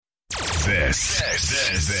This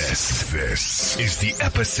is the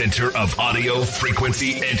epicenter of audio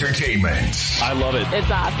frequency entertainment. I love it.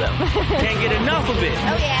 It's awesome. Can't get enough of it.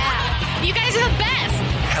 Oh, yeah. You guys are the best.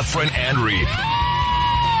 Heffron and Reep.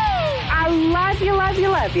 I love you, love you,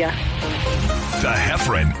 love you. The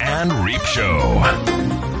Heffron and Reep Show.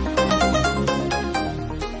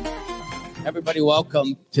 Everybody,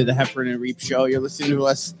 welcome to the Heffron and Reep Show. You're listening to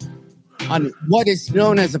us on what is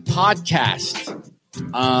known as a podcast.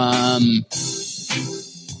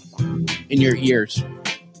 In your ears,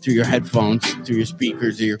 through your headphones, through your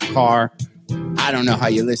speakers, or your car. I don't know how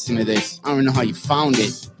you listen to this. I don't know how you found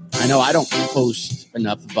it. I know I don't post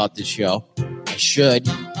enough about this show. I should.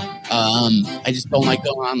 I just don't like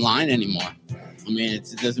going online anymore. I mean,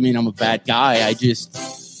 it doesn't mean I'm a bad guy. I just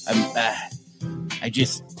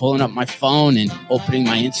pulling up my phone and opening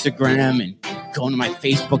my Instagram and going to my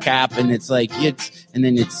Facebook app, and it's like and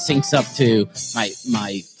then it syncs up to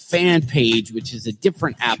my fan page, which is a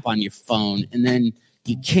different app on your phone, and then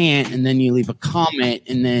you can't, and then you leave a comment,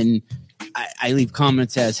 and then I leave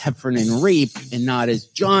comments as Heffron and Reep and not as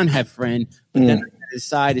John Heffron, but then I gotta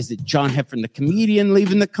decide, is it John Heffron the comedian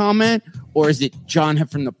leaving the comment, or is it John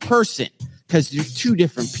Heffron the person? Because there's two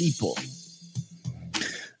different people.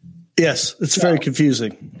 Yes, it's very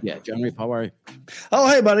confusing. Yeah, John Reep, how are you? Oh,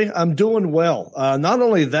 hey, buddy. I'm doing well. Not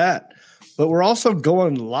only that, but we're also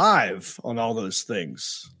going live on all those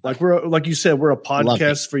things. Like you said, we're a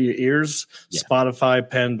podcast for your ears. Yeah. Spotify,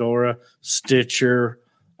 Pandora, Stitcher,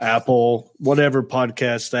 Apple, whatever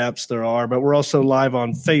podcast apps there are. But we're also live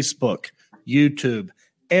on Facebook, YouTube,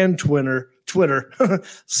 and Twitter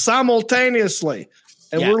simultaneously.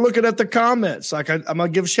 And we're looking at the comments. Like I'm gonna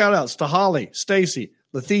give shout outs to Holly, Stacy,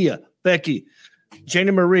 Lathea, Becky,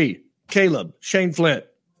 Janie Marie, Caleb, Shane Flint.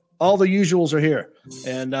 All the usuals are here.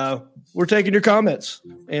 And we're taking your comments.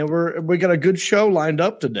 And we got a good show lined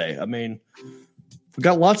up today. I mean, we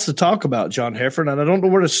got lots to talk about, John Heffron, and I don't know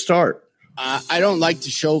where to start. I don't like to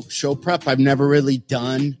show prep. I've never really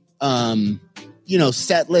done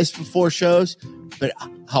set list before shows, but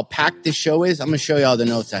how packed this show is, I'm going to show you all the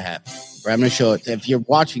notes I have. Right? I'm going to show it. If you're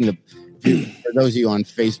watching for those of you on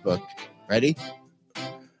Facebook, ready?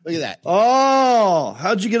 Look at that. Oh,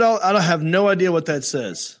 how'd you get all? I have no idea what that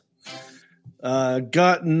says.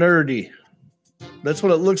 Got nerdy. That's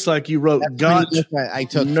what it looks like. You wrote got I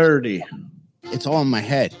took nerdy. It's all in my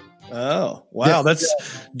head. Oh, wow. Have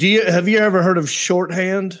you ever heard of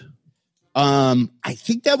shorthand? I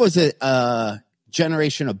think that was a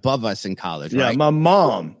generation above us in college, right? Yeah, my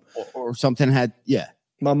mom or something had,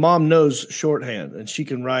 my mom knows shorthand, and she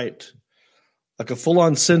can write like a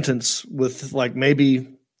full-on sentence with like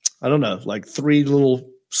maybe, I don't know, like 3 little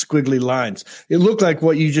squiggly lines. It looked like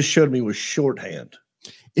what you just showed me was shorthand.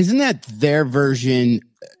 Isn't that their version,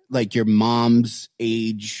 like your mom's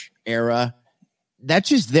age era? That's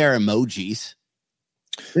just their emojis.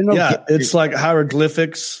 It's like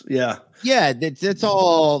hieroglyphics. Yeah. Yeah, that's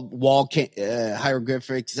all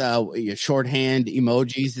hieroglyphics, your shorthand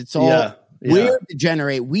emojis. It's all weird to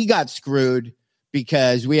generate. We got screwed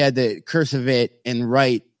because we had to cursive it and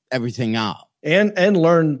write everything out. And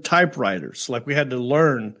learn typewriters. Like we had to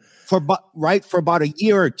learn for about a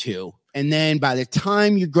year or two. And then by the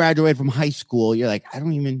time you graduate from high school, you're like,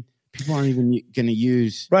 people aren't even going to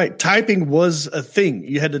use. Right. Typing was a thing.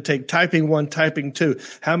 You had to take typing 1, typing 2.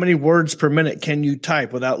 How many words per minute can you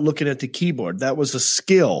type without looking at the keyboard? That was a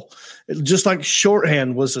skill. Just like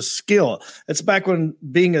shorthand was a skill. It's back when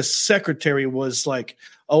being a secretary was like,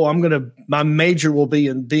 my major will be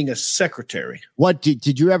in being a secretary. What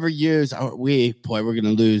did you ever use? We're going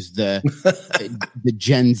to lose the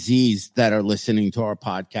Gen Zs that are listening to our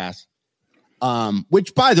podcast.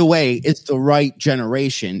 Which, by the way, is the right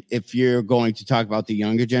generation. If you're going to talk about the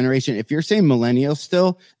younger generation, if you're saying millennials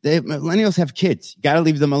still, millennials have kids. You got to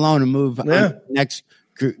leave them alone and move on to the next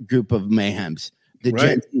group of mayhems, the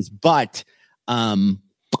Gen Zs. But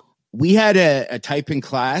we had a typing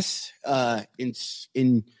class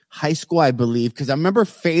in high school, I believe, because I remember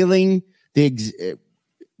failing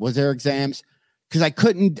was there exams? Because I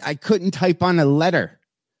couldn't type on a letter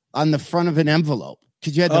on the front of an envelope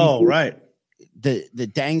because you had the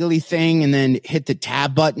dangly thing and then hit the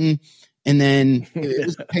tab button, and then it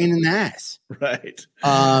was a pain in the ass. Right.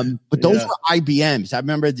 But those were IBMs. I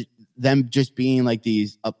remember them just being like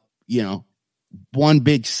these, one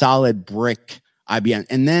big solid brick IBM.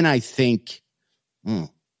 And then I think,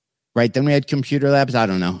 right, then we had computer labs. I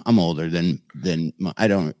don't know. I'm older than I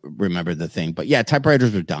don't remember the thing. But yeah,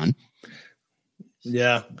 typewriters were done.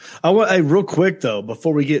 Yeah. Real quick, though,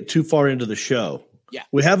 before we get too far into the show. Yeah.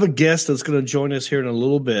 We have a guest that's going to join us here in a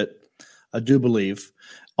little bit, I do believe.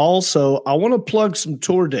 Also, I want to plug some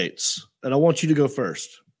tour dates and I want you to go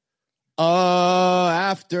first.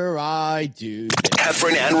 After I do this.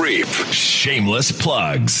 Heffron and Reep, shameless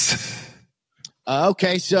plugs.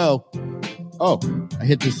 Okay, so, I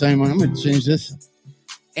hit the same one. I'm going to change this.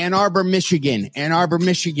 Ann Arbor, Michigan. Ann Arbor,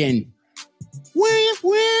 Michigan. Whip,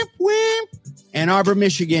 whip, whip. Ann Arbor,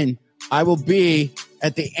 Michigan. I will be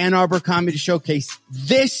at the Ann Arbor Comedy Showcase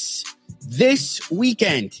this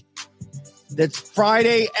weekend. That's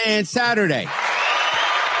Friday and Saturday.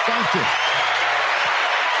 Thank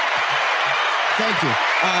you.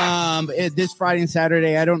 This Friday and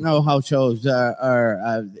Saturday, I don't know how shows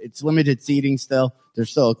are. It's limited seating still. There's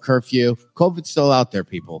still a curfew. COVID's still out there,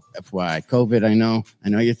 people. FYI, COVID. I know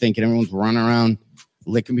you're thinking everyone's running around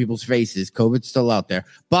licking people's faces. COVID's still out there,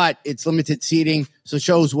 but it's limited seating, so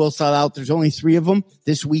shows will sell out. There's only 3 of them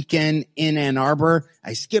this weekend in Ann Arbor.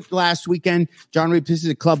 I skipped last weekend. John Reep, this is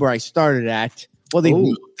a club where I started at. Well,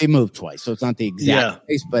 they moved twice, so it's not the exact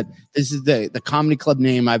place, but this is the comedy club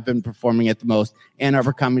name I've been performing at the most. Ann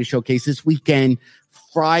Arbor Comedy Showcase this weekend,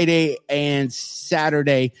 Friday and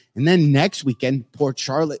Saturday, and then next weekend, Port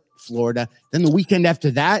Charlotte, Florida. Then the weekend after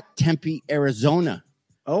that, Tempe, Arizona.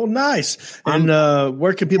 Oh, nice. And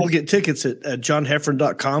where can people get tickets at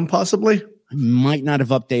johnheffron.com possibly? I might not have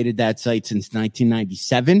updated that site since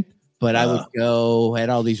 1997, but I would go at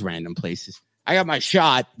all these random places. I got my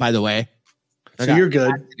shot, by the way. So you're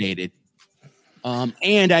good. Vaccinated.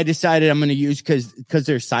 And I decided I'm going to use because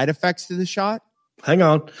there's side effects to the shot. Hang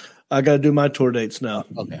on. I got to do my tour dates now.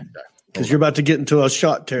 Okay. Because you're about to get into a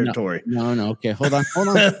shot territory. No. Okay. Hold on.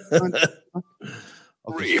 Okay.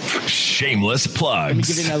 Reep, shameless plugs. Let me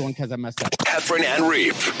give you another one because I messed up. Heffron and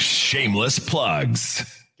Reep, shameless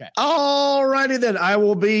plugs. Okay. All righty then. I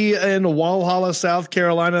will be in Walhalla, South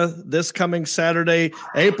Carolina this coming Saturday,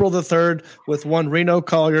 April the 3rd, with one Reno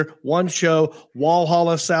Collier, one show,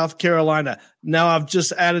 Walhalla, South Carolina. Now I've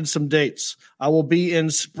just added some dates. I will be in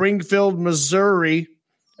Springfield, Missouri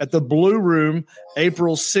at the Blue Room,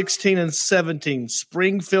 April 16 and 17.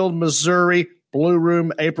 Springfield, Missouri, Blue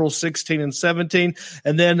Room, April 16 and 17.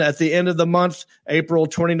 And then at the end of the month, April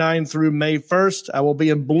 29 through May 1st, I will be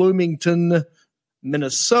in Bloomington,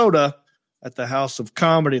 Minnesota at the House of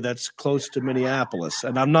Comedy. That's close to Minneapolis.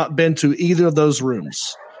 And I've not been to either of those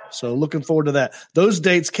rooms. So looking forward to that. Those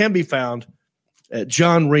dates can be found at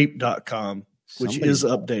johnreep.com, which is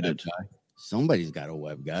updated. Somebody's got a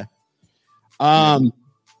web guy.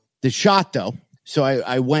 The shot though. So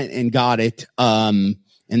I went and got it.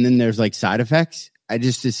 And then there's like side effects. I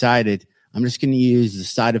just decided I'm just going to use the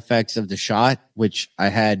side effects of the shot, which I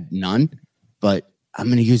had none, but I'm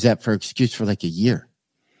going to use that for excuse for like a year.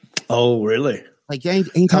 Oh, really? Like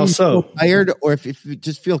anytime you feel tired, or if you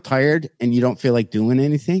just feel tired and you don't feel like doing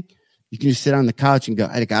anything, you can just sit on the couch and go,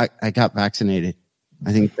 I got vaccinated.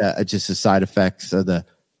 I think that just the side effects of the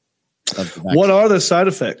vaccine. What are the side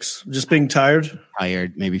effects? Just being tired?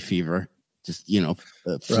 Tired, maybe fever, just,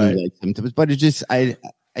 flu-like symptoms. But it just, I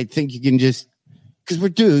think you can just, because we're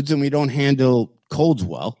dudes and we don't handle colds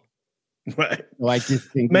well. Right. So I just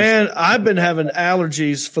think, man, I've been having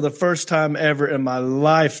allergies for the first time ever in my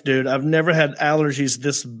life, dude. I've never had allergies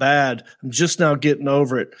this bad. I'm just now getting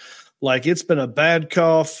over it. Like, it's been a bad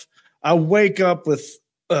cough. I wake up with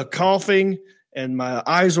coughing and my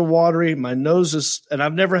eyes are watery. My nose is, and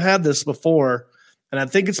I've never had this before. And I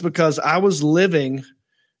think it's because I was living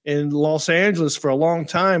in Los Angeles for a long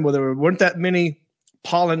time where there weren't that many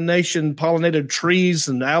pollinated trees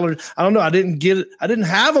and allergies. I don't know. I didn't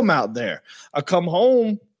have them out there. I come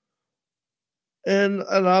home and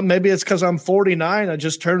maybe it's because I'm 49. I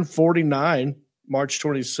just turned 49 March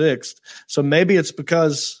 26th. So maybe it's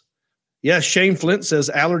because, Shane Flint says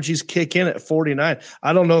allergies kick in at 49.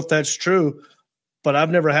 I don't know if that's true, but I've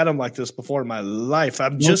never had them like this before in my life.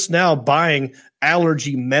 I'm just now buying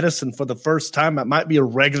allergy medicine for the first time. That might be a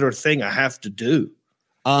regular thing I have to do.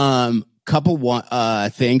 Couple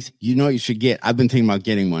things you should get. I've been thinking about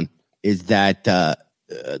getting one. Is that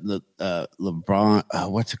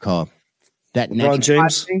LeBron? What's it called? That LeBron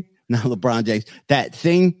James? Thing? No, LeBron James. That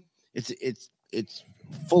thing. It's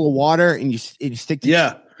full of water, and you stick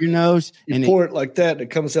your nose. You pour it like that, and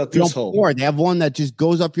it comes out this hole. They have one that just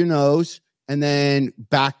goes up your nose and then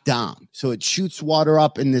back down, so it shoots water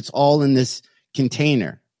up, and it's all in this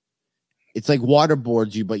container. It's like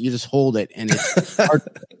waterboards you, but you just hold it, and it's hard.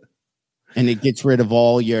 And it gets rid of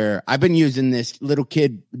all your. I've been using this little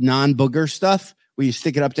kid non-booger stuff where you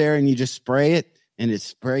stick it up there and you just spray it, and it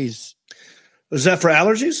sprays. Is that for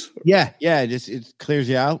allergies? Yeah. It clears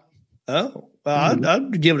you out. Oh, well,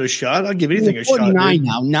 I'd give it a shot. I'd give anything a shot. 49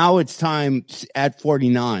 now. Now it's time at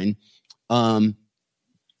 49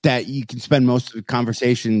 that you can spend most of the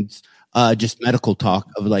conversations just medical talk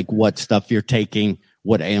of like what stuff you're taking,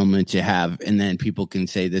 what ailments you have, and then people can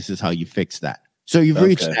say this is how you fix that. So you've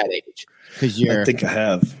reached that age because I think I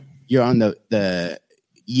have. You're on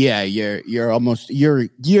you're almost a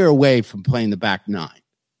year away from playing the back nine.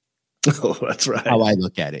 Oh, that's right. How I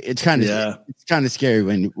look at it, it's kind of scary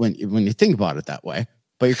when you think about it that way.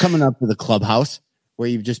 But you're coming up to the clubhouse where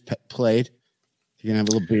you've just played. You're gonna have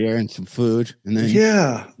a little beer and some food, and then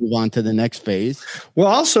move on to the next phase. Well,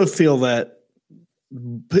 I also feel that.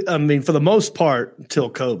 I mean, for the most part, until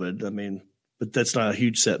COVID. I mean, but that's not a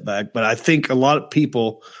huge setback. But I think a lot of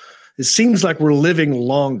people. It seems like we're living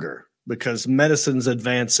longer because medicine's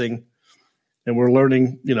advancing, and we're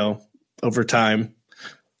learning, over time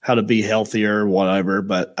how to be healthier or whatever.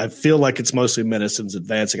 But I feel like it's mostly medicine's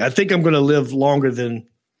advancing. I think I'm going to live longer than,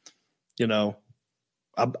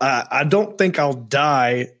 I don't think I'll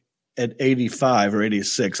die at 85 or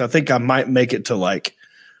 86. I think I might make it to like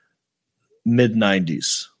mid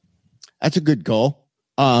 90s. That's a good goal.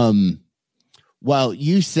 Well,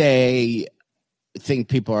 you think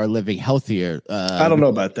people are living healthier. I don't know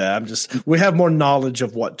about that. We have more knowledge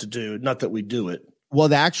of what to do. Not that we do it. Well,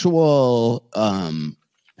 the actual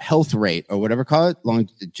health rate or whatever call it,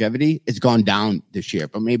 longevity, it's gone down this year,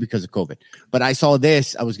 but maybe because of COVID. But I saw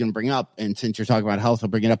this I was going to bring up, and since you're talking about health, I'll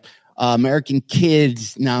bring it up. American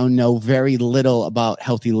kids now know very little about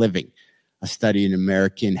healthy living. A study in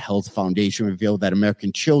American Health Foundation revealed that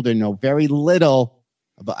American children know very little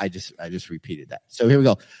about. I just repeated that. So here we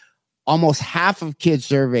go. Almost half of kids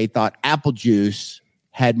surveyed thought apple juice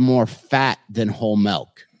had more fat than whole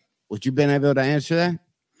milk. Would you been able to answer that?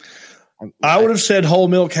 I would have said whole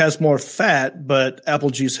milk has more fat, but apple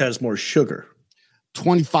juice has more sugar.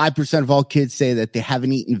 25% of all kids say that they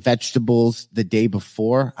haven't eaten vegetables the day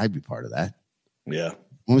before. I'd be part of that. Yeah.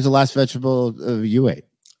 When was the last vegetable you ate?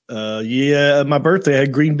 My birthday, I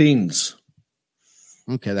had green beans.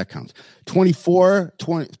 Okay, that counts.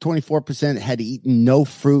 24% had eaten no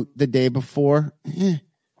fruit the day before. I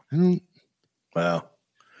don't. Wow.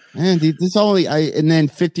 And this only and then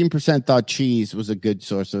 15% thought cheese was a good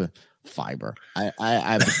source of fiber.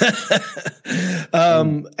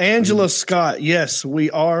 Angela Scott, yes,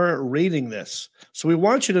 we are reading this. So we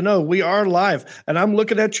want you to know we are live, and I'm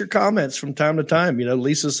looking at your comments from time to time.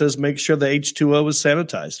 Lisa says make sure the H2O is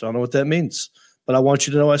sanitized. I don't know what that means, but I want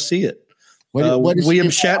you to know I see it. William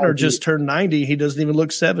Shatner just turned 90. He doesn't even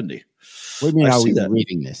look 70. What do you mean? Are we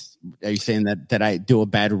reading this? Are you saying that I do a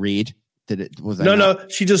bad read? No.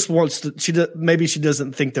 She just wants to. Maybe she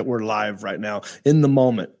doesn't think that we're live right now in the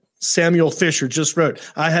moment. Samuel Fisher just wrote,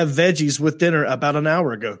 "I have veggies with dinner about an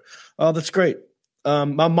hour ago." Oh, that's great.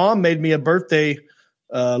 My mom made me a birthday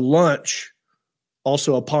lunch,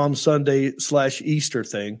 also a Palm Sunday / Easter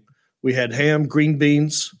thing. We had ham, green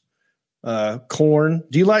beans. Corn.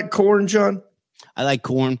 Do you like corn, John? I like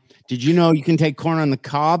corn. Did you know you can take corn on the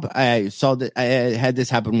cob? I saw that. I had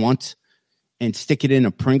this happen once, and stick it in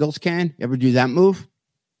a Pringles can. You ever do that move?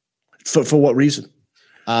 For what reason?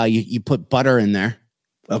 You put butter in there,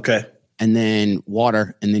 okay, and then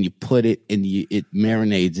water, and then you put it and it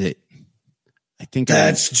marinades it. I think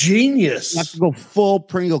that's genius. You have to go full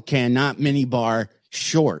Pringle can, not mini bar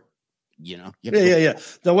short. Yeah.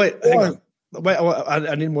 No, wait, hang on. Wait,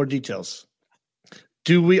 I need more details.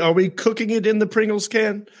 Are we cooking it in the Pringles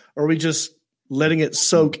can, or are we just letting it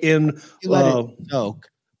soak in? Soak.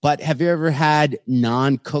 But have you ever had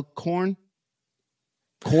non-cooked corn?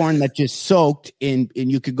 Corn that just soaked in,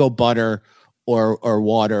 and you could go butter or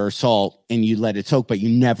water or salt, and you let it soak, but you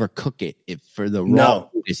never cook it for the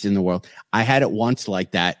rawest in the world. I had it once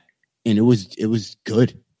like that, and it was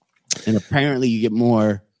good. And apparently, you get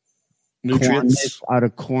more nutrients out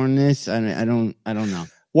of cornness. I don't know.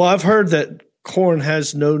 Well, I've heard that corn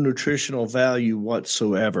has no nutritional value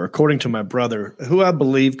whatsoever, according to my brother, who I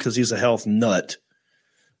believe because he's a health nut.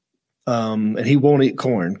 And he won't eat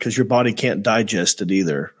corn because your body can't digest it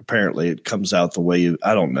either. Apparently, it comes out the way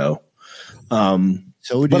I don't know. But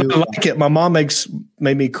I like it. My mom made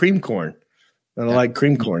me cream corn, and I like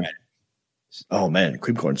cream corn. Oh man,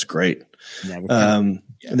 cream corn's great. And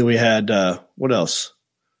then we had what else?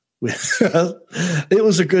 It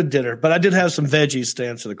was a good dinner, but I did have some veggies to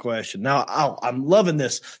answer the question. Now I'm loving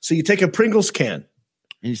this. So you take a Pringles can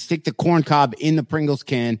and you stick the corn cob in the Pringles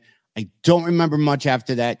can. I don't remember much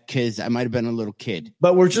after that because I might have been a little kid.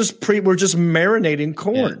 But we're just marinating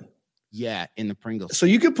corn. Yeah, in the Pringles. So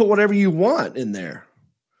you can put whatever you want in there.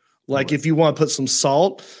 Like if you want to put some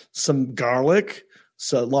salt, some garlic,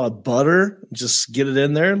 a lot of butter, just get it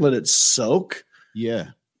in there, let it soak. Yeah.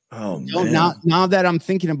 Oh man. So now that I'm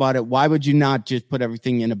thinking about it, why would you not just put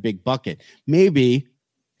everything in a big bucket? Maybe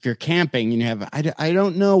if you're camping and you have, I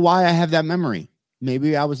don't know why I have that memory.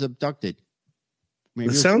 Maybe I was abducted.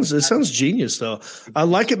 Maybe it sounds genius though. I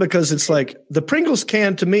like it because it's like the Pringles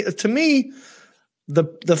can to me,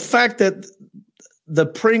 the fact that the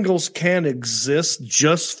Pringles can exist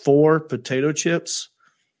just for potato chips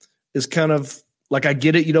is kind of like, I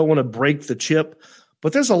get it. You don't want to break the chip,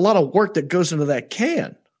 but there's a lot of work that goes into that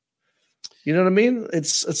can. You know what I mean?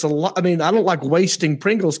 It's a lot. I mean, I don't like wasting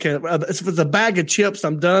Pringles can. If it's a bag of chips,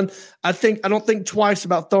 I'm done. I don't think twice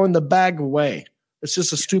about throwing the bag away. It's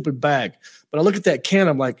just a stupid bag. But I look at that can,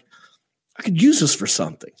 I'm like, I could use this for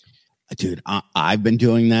something. Dude, I've been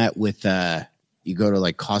doing that with you go to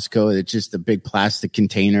like Costco, it's just a big plastic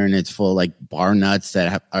container and it's full of like bar nuts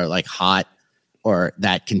that are like hot, or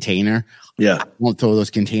that container. Yeah. I won't throw those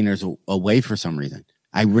containers away for some reason.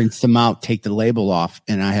 I rinse them out, take the label off,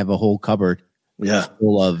 and I have a whole cupboard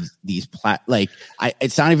full of these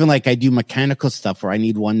it's not even like I do mechanical stuff where I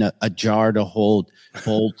need a jar to hold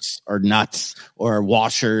bolts or nuts or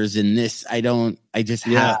washers and this. I just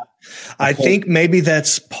have. I think maybe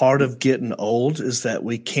that's part of getting old, is that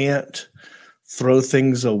we can't throw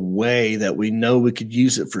things away that we know we could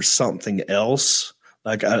use it for something else.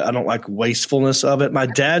 Like I don't like wastefulness of it. My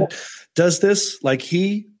dad does this. Like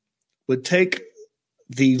he would take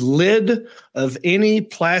the lid of any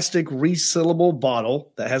plastic resealable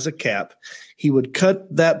bottle that has a cap. He would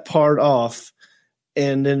cut that part off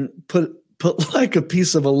and then put like a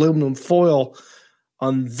piece of aluminum foil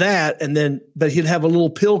on that. But he'd have a little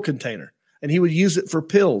pill container and he would use it for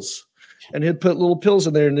pills, and he'd put little pills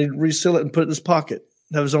in there and he'd reseal it and put it in his pocket.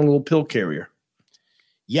 Have his own little pill carrier.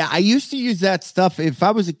 Yeah, I used to use that stuff. If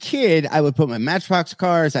I was a kid, I would put my Matchbox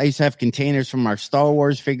cars. I used to have containers from our Star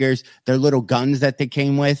Wars figures. They're little guns that they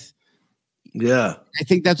came with. Yeah. I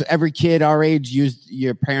think that's what every kid our age used,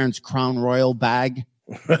 your parents' Crown Royal bag.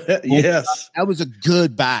 Yes. That was a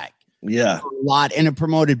good bag. Yeah. A lot. And it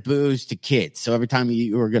promoted booze to kids. So every time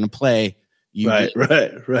you were going to play, right.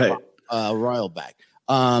 Royal bag.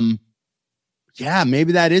 Yeah,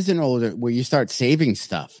 maybe that is an older where you start saving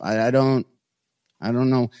stuff. I don't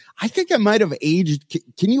know. I think I might have aged.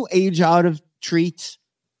 Can you age out of treats?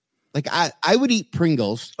 Like I would eat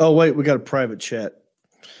Pringles. Oh, wait, we got a private chat.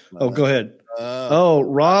 Oh, go ahead.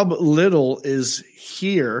 Rob Little is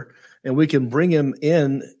here, and we can bring him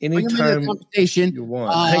in anytime you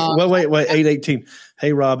want. Wait, 8:18.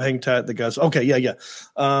 Hey, Rob, hang tight. The guys. Okay, yeah.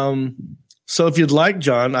 So if you'd like,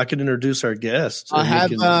 John, I can introduce our guest. I'll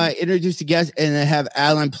have introduce the guest, and then have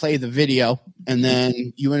Alan play the video, and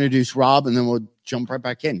then you introduce Rob, and then we'll jump right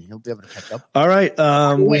back in. He'll be able to catch up. All right.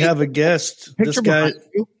 We have a guest. This guy.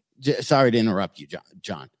 Sorry to interrupt you,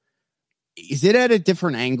 John. Is it at a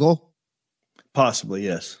different angle? Possibly,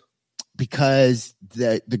 yes. Because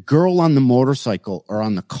the girl on the motorcycle or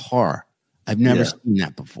on the car, I've never seen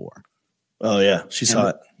that before. Oh, yeah. She's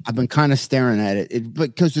hot. I've been kind of staring at it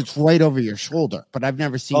because it's right over your shoulder, but I've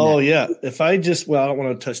never seen that. Yeah. If I just, I don't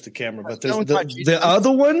want to touch the camera, but there's the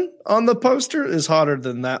other one on the poster is hotter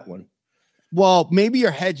than that one. Well, maybe your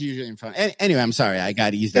head's usually in front. Anyway, I'm sorry. I got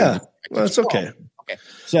to use that. Yeah. Well, it's okay. Okay.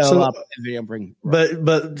 So video bring.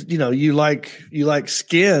 But you like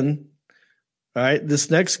skin, all right? This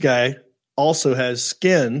next guy also has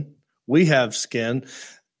skin. We have skin.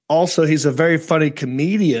 Also, he's a very funny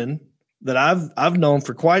comedian that I've known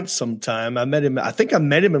for quite some time. I think I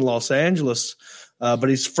met him in Los Angeles, but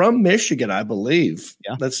he's from Michigan, I believe.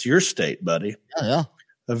 Yeah. That's your state, buddy. Yeah.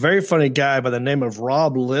 A very funny guy by the name of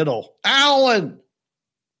Rob Little. Alan!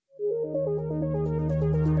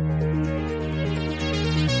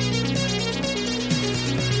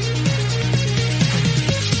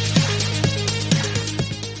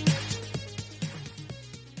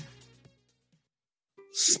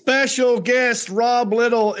 Special guest Rob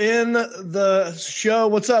Little in the show.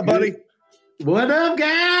 What's up, buddy? What up,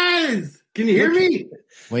 guys? Can you hear me?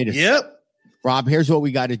 Wait a second. Yep. Rob, here's what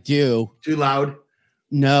we got to do. Too loud?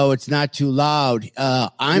 No, it's not too loud.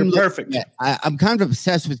 I'm perfect. I'm kind of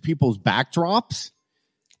obsessed with people's backdrops.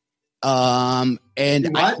 And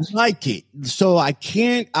I like it. So I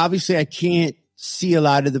can't see a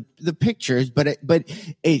lot of the pictures, but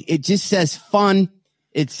it just says fun.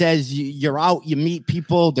 It says you're out, you meet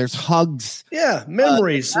people, there's hugs. Yeah,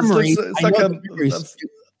 memories. It's like because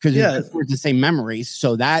it's the same memories.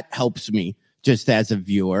 So that helps me just as a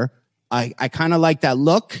viewer. I kind of like that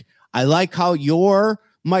look. I like how your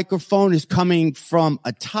microphone is coming from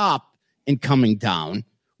a top and coming down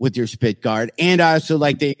with your spit guard. And I also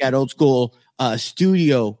like they got old school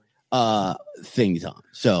studio things on.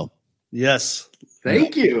 So yes.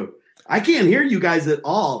 Thank you. I can't hear you guys at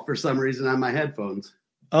all for some reason on my headphones.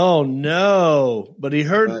 Oh no! But he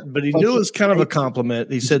heard, but he knew it was kind of a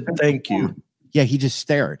compliment. He said, "Thank you." Yeah, he just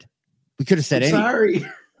stared. We could have said anything. Sorry.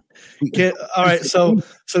 All right, so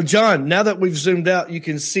John, now that we've zoomed out, you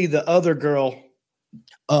can see the other girl.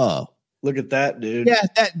 Oh, look at that, dude. Yeah,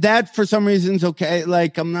 that for some reason's okay.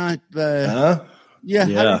 Like I'm not.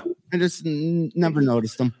 Yeah. I just never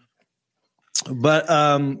noticed them. But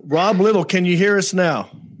Rob Little, can you hear us now?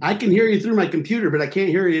 I can hear you through my computer, but I can't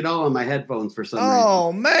hear you at all on my headphones for some reason.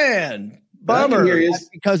 Oh man, bummer. That's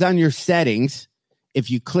because on your settings, if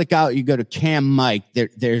you click out, you go to cam mic.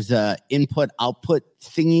 There's a input output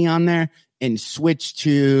thingy on there, and switch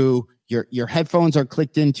to your headphones are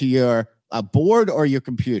clicked into your board or your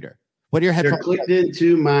computer. What are your headphones? They're clicked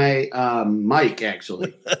into my mic,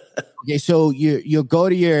 actually. Okay, so you'll go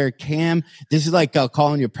to your cam. This is like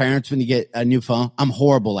calling your parents when you get a new phone. I'm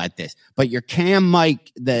horrible at this, but your cam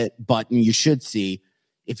mic, the button you should see.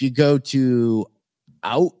 If you go to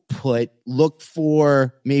output, look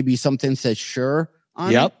for maybe something that says "sure"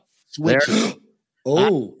 on it. Switch.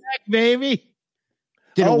 Oh, baby!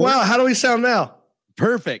 Wow! How do we sound now?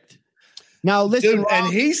 Perfect. Now listen, dude,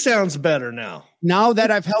 and he sounds better now. Now that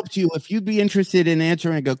I've helped you, if you'd be interested in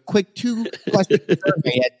answering a quick 2-question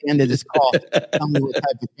survey at the end of this call, tell me what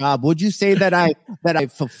type of job. Would you say that I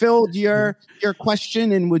fulfilled your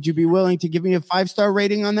question, and would you be willing to give me a 5-star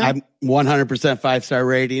rating on that? I'm 100% 5-star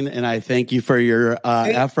rating, and I thank you for your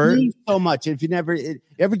effort. Thank you so much. If you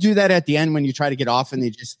ever do that at the end when you try to get off,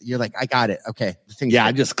 and you're like, I got it. Okay.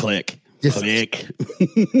 I just click. Click.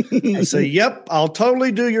 I say, yep, I'll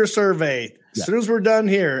totally do your survey as soon as we're done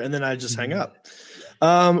here, and then I just hang up.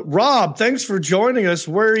 Rob, thanks for joining us.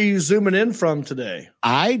 Where are you zooming in from today?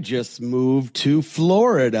 I just moved to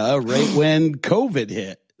Florida right when COVID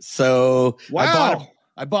hit. So wow.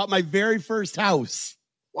 I bought my very first house.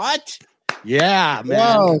 What? Yeah, man.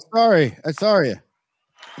 Whoa, sorry.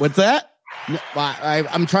 What's that? No,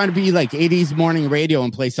 I'm trying to be like 80s morning radio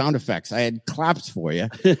and play sound effects. I had claps for you.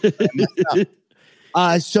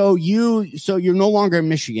 So you're no longer in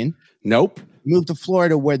Michigan. Nope. Moved to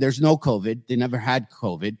Florida where there's no COVID. They never had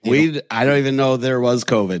COVID. I don't even know there was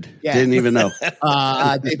COVID. Yeah. Didn't even know.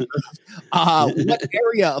 What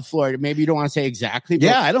area of Florida? Maybe you don't want to say exactly.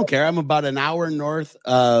 Yeah, I don't care. I'm about an hour north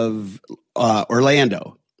of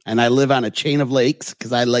Orlando, and I live on a chain of lakes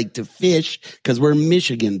because I like to fish because we're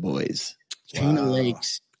Michigan boys. Chain of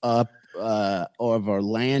lakes up of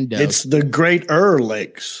Orlando. It's the Greater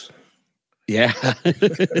Lakes. Yeah.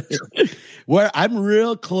 Where I'm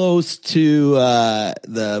real close to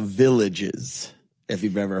the Villages, if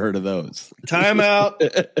you've ever heard of those. Time out.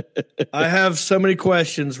 I have so many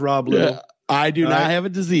questions, Rob Little. I do not have a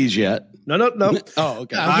disease yet. No. Oh,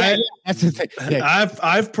 okay. That's the thing.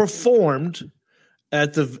 I've performed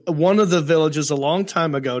at one of the Villages a long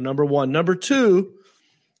time ago, number one. Number two,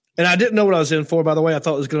 and I didn't know what I was in for, by the way. I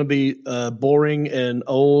thought it was going to be boring and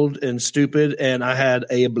old and stupid, and I had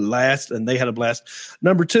a blast, and they had a blast.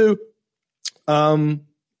 Number two,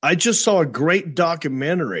 I just saw a great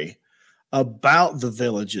documentary about the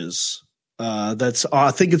Villages. I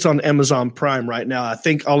think it's on Amazon Prime right now. I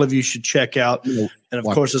think all of you should check out. And of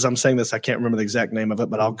course, as I'm saying this, I can't remember the exact name of it,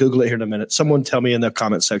 but I'll Google it here in a minute. Someone tell me in the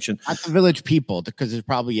comment section. Not the Village People, because there's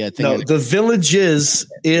probably a thing. No, the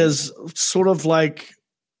Villages is sort of like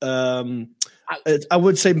I guess I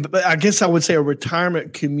would say a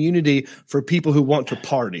retirement community for people who want to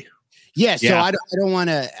party. Yeah, so I don't want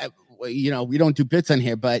to, we don't do bits on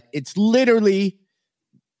here, but it's literally,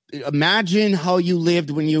 imagine how you lived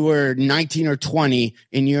when you were 19 or 20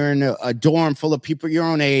 and you're in a dorm full of people your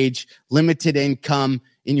own age, limited income,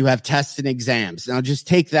 and you have tests and exams. Now just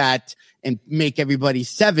take that and make everybody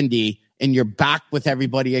 70 and you're back with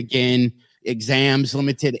everybody again. Exams,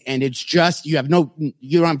 limited, and it's just you don't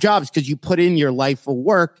have jobs because you put in your life of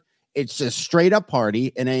work. It's a straight up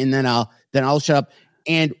party, and then I'll shut up.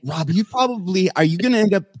 And Rob, you probably are you going to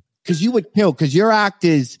end up because you would kill because your act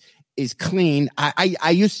is clean.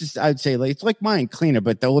 I'd say like it's like mine, cleaner,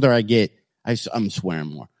 but the older I get, I'm swearing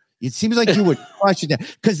more. It seems like you would crush it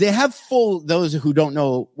because they have those who don't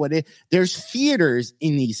know there's theaters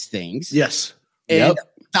in these things. Yes. And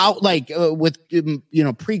with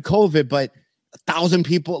pre-COVID, but 1,000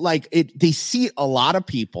 people, they seat a lot of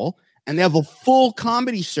people, and they have a full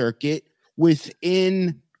comedy circuit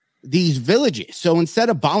within these villages. So instead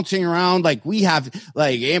of bouncing around like we have,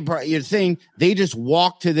 improv thing, they just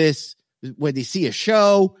walk to this where they see a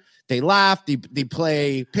show, they laugh, they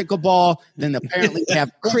play pickleball, then apparently they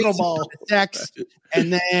have crazy sex,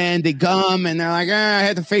 and then they come and they're like, I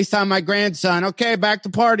had to FaceTime my grandson. Okay, back to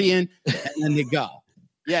partying, and then they go.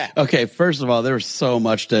 Yeah. Okay, first of all, there was so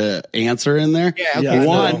much to answer in there. Yeah. Okay.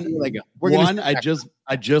 Yeah, One,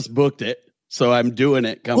 I just booked it, so I'm doing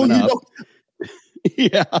it coming up.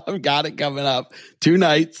 Yeah, I've got it coming up. 2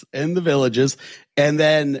 nights in the Villages. And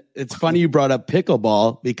then it's funny you brought up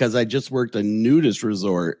pickleball because I just worked a nudist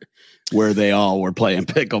resort where they all were playing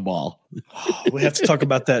pickleball. We have to talk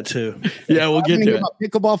about that too. Yeah, we'll get to it.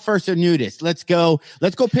 Pickleball first or nudist? Let's go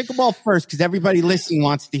pickleball first because everybody listening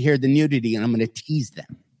wants to hear the nudity, and I'm going to tease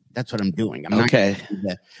them. That's what I'm doing. I'm okay.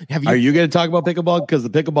 Are you going to talk about pickleball? Because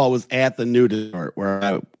the pickleball was at the nudist resort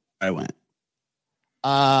where I went.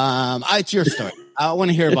 It's your story. I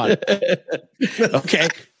want to hear about it. Okay.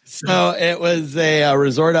 So it was a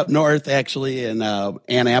resort up north, actually, in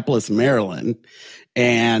Annapolis, Maryland.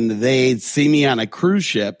 And they see me on a cruise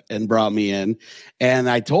ship and brought me in. And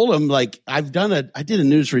I told them, like, I did a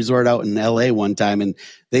news resort out in LA one time, and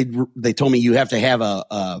they told me you have to have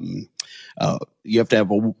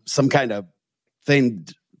some kind of thing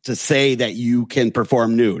to say that you can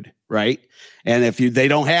perform nude, right? And if they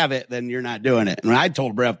don't have it, then you're not doing it. And I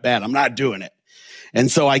told Brett Bad, I'm not doing it. And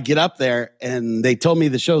so I get up there and they told me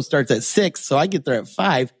the show starts at 6. So I get there at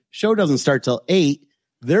 5. Show doesn't start till 8.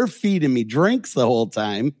 They're feeding me drinks the whole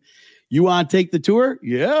time. You want to take the tour?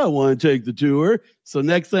 Yeah, I want to take the tour. So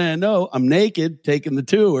next thing I know, I'm naked taking the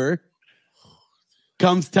tour.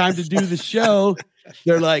 Comes time to do the show.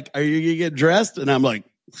 They're like, are you going to get dressed? And I'm like,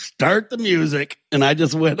 start the music. And I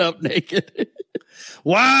just went up naked.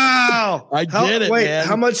 Wow. I did it, wait, man.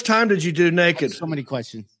 How much time did you do naked? So many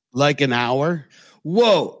questions. Like an hour.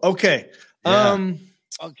 Whoa. Okay. Yeah.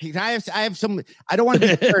 Okay. I have some. I don't want to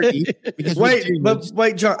be 30 because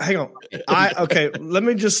wait, John. Hang on. Let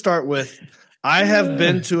me just start with. I have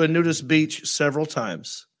been to a nudist beach several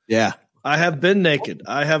times. Yeah. I have been naked.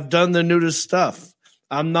 I have done the nudist stuff.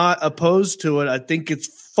 I'm not opposed to it. I think it's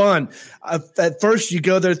fun. At first, you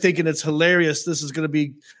go there thinking it's hilarious. This is going to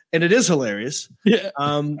be, and it is hilarious. Yeah.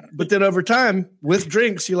 But then over time, with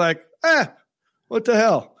drinks, you're like, what the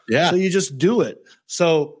hell? Yeah. So you just do it.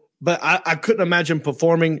 So, but I couldn't imagine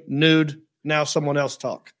performing nude. Now someone else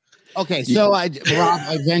talk. Okay, so Rob,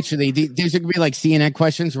 eventually, there's going to be like CNN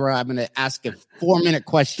questions where I'm going to ask a 4-minute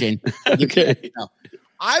question. Okay.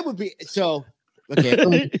 I would be so. Okay,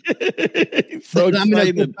 so I'm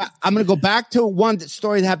going to go back to one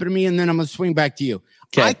story that happened to me, and then I'm going to swing back to you.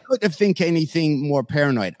 Okay. I couldn't think anything more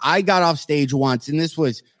paranoid. I got off stage once, and this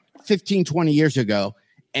was 15, 20 years ago.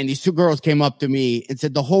 And these 2 girls came up to me and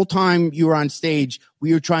said, the whole time you were on stage,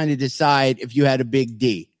 we were trying to decide if you had a big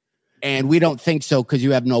D. And we don't think so because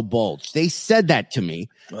you have no bulge. They said that to me.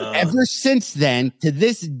 Ever since then, to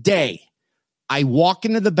this day, I walk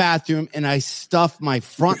into the bathroom and I stuff my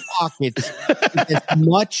front pockets with as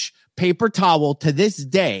much paper towel to this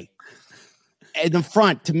day in the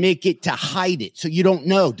front to make it to hide it. So you don't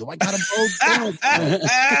know. Do I got a bulge?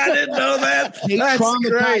 I didn't know that. They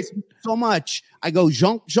traumatized me so much. I go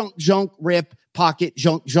junk, junk, junk, rip, pocket,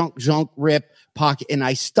 junk, junk, junk, rip, pocket, and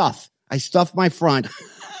I stuff my front.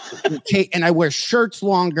 Okay, and I wear shirts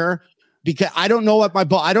longer because I don't know what my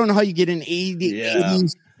ball. I don't know how you get an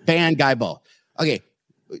 80s band guy ball. Okay,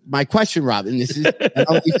 my question, Rob, and this is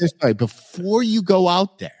story. Before you go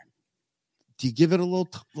out there, do you give it a little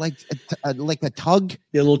like a tug?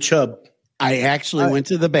 Yeah, a little chub. I actually went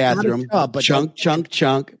to the bathroom,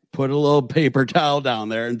 chunk, put a little paper towel down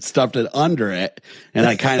there and stuffed it under it. And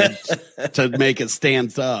I kind of, to make it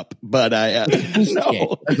stand up, but I,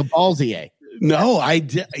 no. Like a ballsy. No, I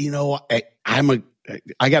did. You know, I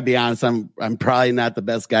gotta be honest. I'm probably not the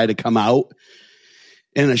best guy to come out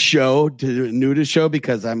in a show, to do a nudist show,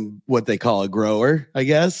 because I'm what they call a grower, I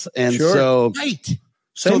guess. And so, right.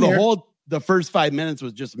 So the first 5 minutes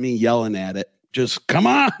was just me yelling at it. Just come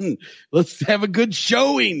on, let's have a good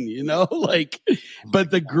showing, you know, like,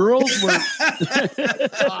 but the girls were,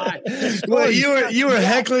 well, you were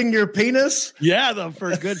heckling your penis. Yeah,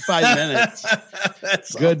 for a good 5 minutes.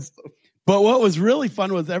 That's good. Awesome. But what was really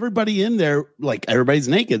fun was everybody in there, like everybody's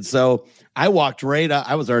naked. So I walked right up.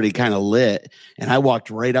 I was already kind of lit, and I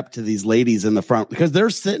walked right up to these ladies in the front because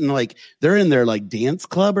they're sitting like they're in their like dance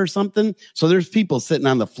club or something. So there's people sitting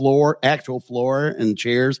on the floor, actual floor, and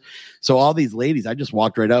chairs. So all these ladies, I just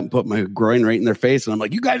walked right up and put my groin right in their face, and I'm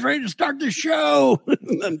like, "You guys ready to start the show?"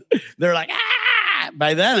 And they're like, "Ah!"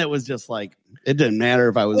 By then, it was just like it didn't matter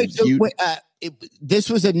if I was huge. This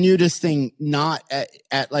was a nudist thing, not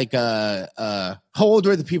at like how old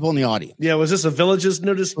were the people in the audience? Yeah, was this a Villages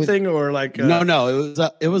nudist thing or like? No,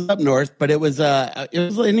 it was up north, but it was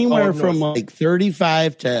anywhere from like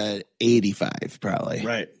 35 to 85, probably.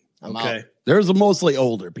 Right. Okay. There was mostly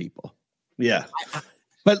older people. Yeah,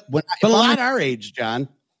 but a lot our age, John.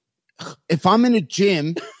 if I'm in a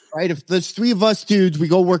gym, right? If there's 3 of us dudes, we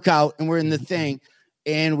go work out and we're in the thing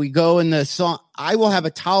and we go in the song, I will have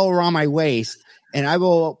a towel around my waist and I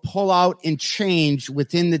will pull out and change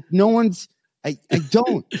within the, no one's, I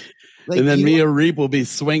don't. Like, and then Mia Reap will be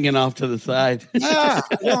swinging off to the side. Yeah.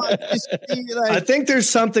 I think there's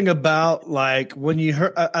something about like when you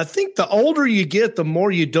heard, I think the older you get, the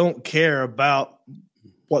more you don't care about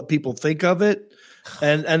what people think of it.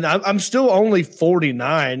 And I'm still only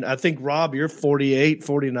 49. I think, Rob, you're 48,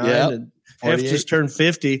 49, and Hef just turned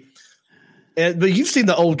 50. But you've seen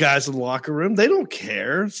the old guys in the locker room. They don't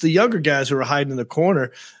care. It's the younger guys who are hiding in the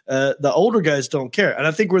corner. The older guys don't care. And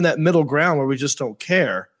I think we're in that middle ground where we just don't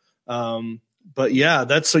care. But yeah,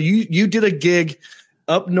 that's so you did a gig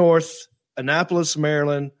up north, Annapolis,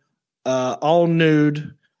 Maryland, all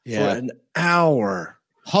nude for an hour.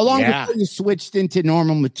 How long before you switched into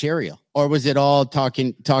normal material? Or was it all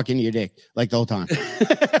talking to your dick like the whole time?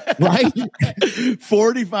 Right?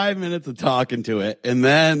 45 minutes of talking to it, and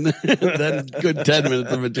then good 10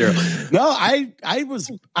 minutes of material. No, I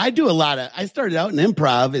do a lot of. I started out in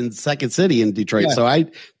improv in Second City in Detroit, so I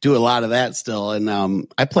do a lot of that still. And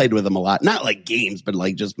I played with them a lot, not like games, but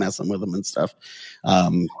like just messing with them and stuff.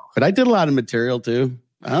 But I did a lot of material too.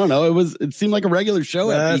 I don't know. It seemed like a regular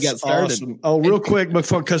show after you got started. Awesome. Oh, real quick,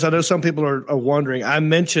 because I know some people are wondering. I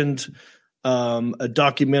mentioned a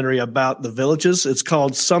documentary about the Villages. It's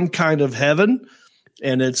called Some Kind of Heaven,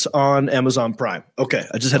 and it's on Amazon Prime. Okay,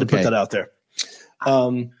 I just had to put that out there.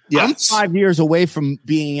 I'm 5 years away from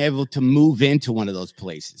being able to move into one of those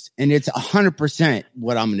places, and it's 100%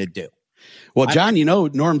 what I'm going to do. Well, John,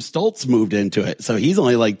 Norm Stoltz moved into it, so he's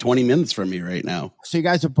only like 20 minutes from me right now. So you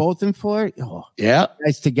guys are both in for it? Oh, yeah. You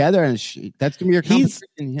guys together, and that's going to be your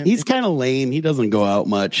competition. He's kind of lame. He doesn't go out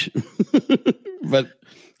much, but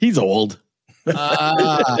he's old.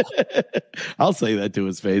 I'll say that to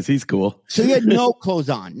his face. He's cool. So you had no clothes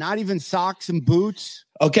on, not even socks and boots?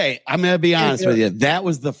 Okay, I'm going to be honest with you. That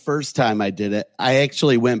was the first time I did it. I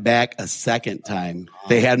actually went back a second time.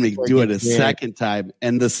 They had me do it a second time,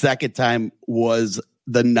 and the second time was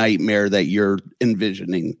the nightmare that you're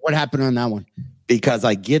envisioning. What happened on that one? Because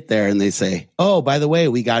I get there and they say, oh, by the way,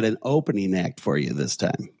 we got an opening act for you this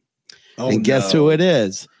time. And guess who it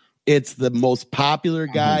is? It's the most popular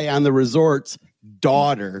guy on the resort's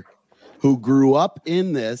daughter who grew up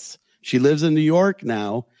in this. She lives in New York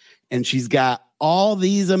now, and she's got all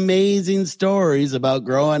these amazing stories about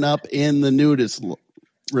growing up in the nudist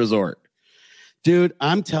resort. Dude,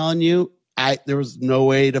 I'm telling you, there was no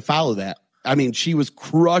way to follow that. I mean, she was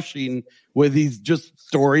crushing with these just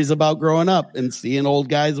stories about growing up and seeing old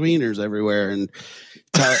guys' wieners everywhere. And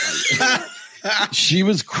she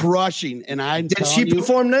was crushing. And did she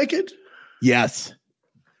perform naked? Yes.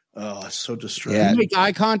 Oh, so distressed. Yeah. You make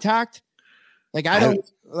eye contact? Like I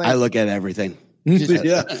look at everything. That's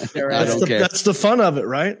the fun of it,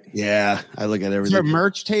 right? Yeah, I look at everything. Is there a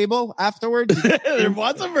merch table afterwards? There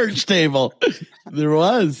was a merch table. There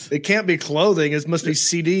was. It can't be clothing. It must be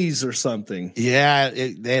CDs or something. Yeah,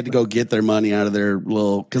 they had to go get their money out of their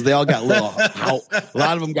little, because they all got little. A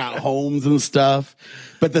lot of them got homes and stuff.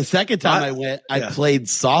 But the second time I went, I played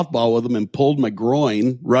softball with them and pulled my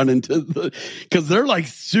groin running because they're like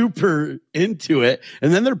super into it.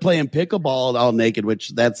 And then they're playing pickleball all naked,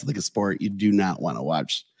 which that's the sport you do not want to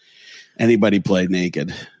watch anybody play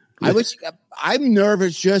naked. I'm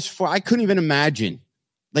nervous I couldn't even imagine.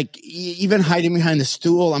 Like even hiding behind the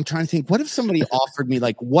stool, I'm trying to think, what if somebody offered me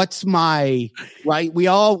like, what's my, right? We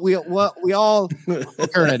all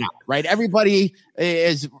figure it out, right? Everybody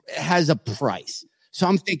has a price. So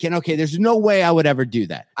I'm thinking, okay, there's no way I would ever do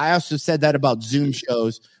that. I also said that about Zoom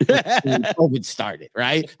shows when COVID started,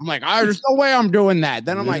 right? I'm like, there's no way I'm doing that.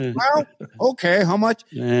 Then I'm like, well, okay, how much?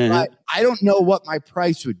 But I don't know what my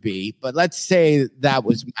price would be, but let's say that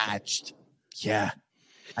was matched. Yeah.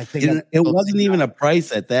 I think it wasn't even a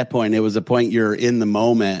price at that point. It was a point you're in the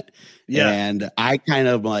moment. Yeah. And I kind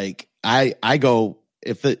of like, I go,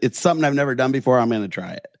 if it's something I've never done before, I'm going to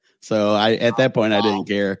try it. So at that point, I didn't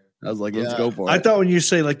care. I was like, let's go for it. I thought when you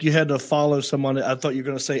say like you had to follow someone, I thought you were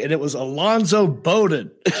going to say, and it was Alonzo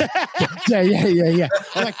Bowden. Yeah.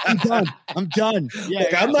 I'm done.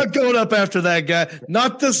 Yeah, I'm not going up after that guy.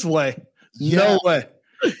 Not this way. Yeah. No way.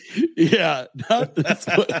 Yeah, not this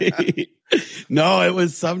way. No, it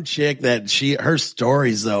was some chick that her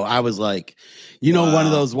stories though. I was like, one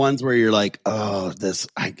of those ones where you're like, oh,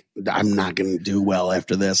 I'm not going to do well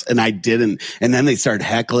after this. And I didn't. And then they started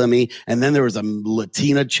heckling me. And then there was a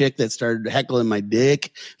Latina chick that started heckling my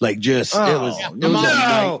dick. Like it was a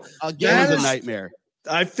nightmare.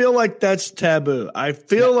 I feel like that's taboo. I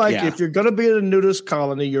feel like if you're going to be in a nudist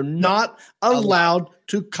colony, you're not allowed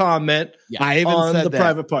to comment on the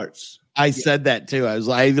private parts. I said that too.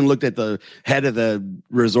 I even looked at the head of the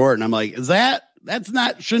resort and I'm like,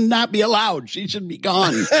 should not be allowed. She should be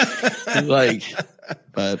gone.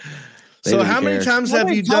 But so how many times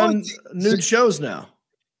have you done nude shows now?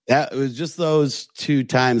 That was just those 2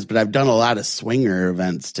 times, but I've done a lot of swinger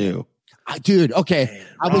events too. Dude, okay.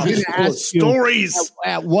 I was going to ask stories.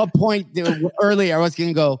 You, at what point earlier I was going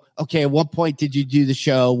to go, okay, at what point did you do the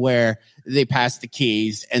show where they passed the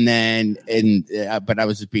keys and then, but I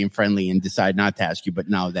was just being friendly and decided not to ask you, but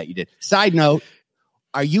now that you did. Side note,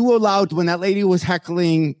 are you allowed, when that lady was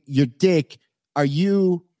heckling your dick, are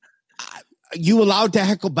you allowed to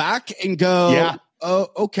heckle back and go, yeah. Oh,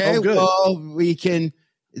 okay, well, we can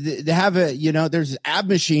have there's ab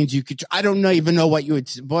machines you could, I don't even know what you would,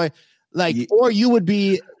 boy. Like, or you would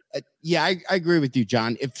be, I agree with you,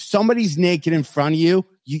 John. If somebody's naked in front of you,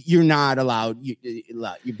 you're not allowed.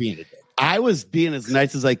 You're being a dick. I was being as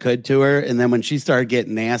nice as I could to her, and then when she started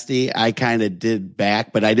getting nasty, I kind of did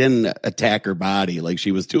back, but I didn't attack her body like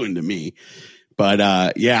she was doing to me. But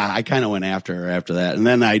I kind of went after her after that, and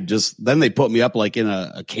then then they put me up like in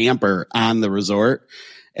a camper on the resort,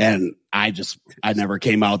 and I never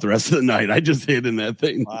came out the rest of the night. I just hid in that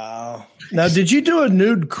thing. Wow. Now, did you do a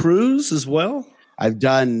nude cruise as well? I've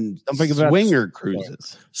done swinger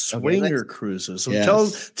cruises. Swinger cruises. So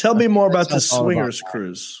yes. Tell me more about the swingers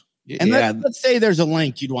cruise. And let's say there's a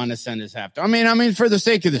link you'd want to send us after. I mean, for the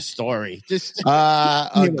sake of the story, just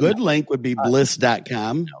a good link would be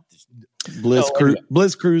bliss.com.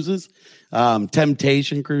 Bliss Cruises,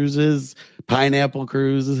 Temptation Cruises, Pineapple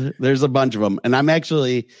Cruises. There's a bunch of them. And I did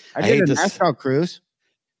a NASCAR cruise.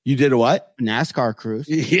 You did a what? NASCAR cruise.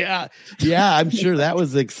 Yeah. I'm sure that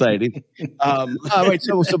was exciting. Wait,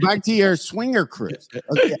 so back to your swinger cruise.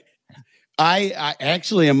 Okay. I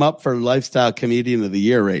actually am up for Lifestyle Comedian of the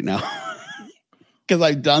Year right now because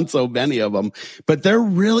I've done so many of them. But they're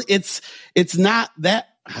really, it's not that.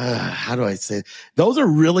 How do I say it? Those are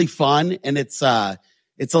really fun, and it's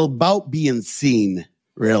about being seen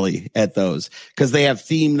really at those because they have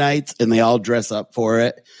theme nights and they all dress up for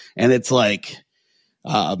it, and it's like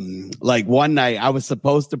one night I was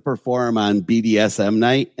supposed to perform on BDSM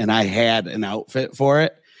night, and I had an outfit for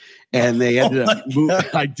it. And they ended up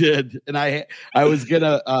I did. And I was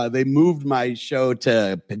gonna they moved my show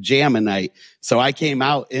to pajama night. So I came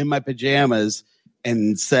out in my pajamas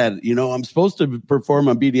and said, I'm supposed to perform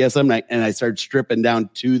on BDSM night. And I started stripping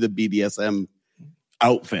down to the BDSM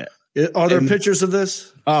outfit. Are there pictures of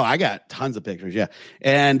this? Oh, I got tons of pictures. Yeah.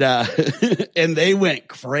 And and they went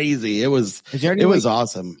crazy. It was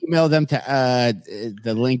awesome. Email them to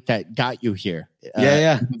the link that got you here.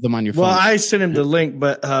 Put them on your phone. Well, I sent him the link,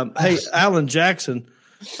 but hey, Alan Jackson,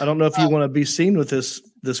 I don't know if you want to be seen with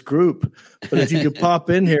this group, but if you could pop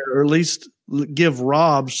in here or at least give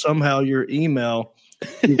Rob somehow your email.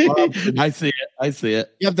 I see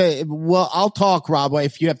it. You have to. Well, I'll talk, Rob.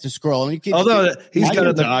 If you have to scroll, he's got it.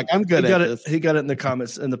 I'm good at this. He got it in the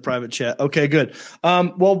comments in the private chat. Okay, good.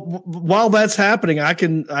 Well, while that's happening, I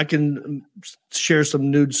can share some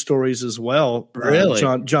nude stories as well. Really,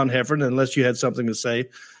 John Heffern, unless you had something to say.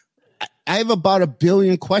 I have about 1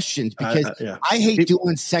 billion questions because I hate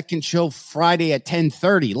doing second show Friday at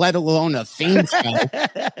 10:30, let alone a theme show,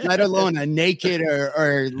 let alone a naked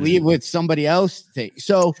or leave with somebody else thing.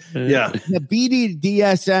 So the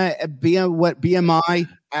BMI,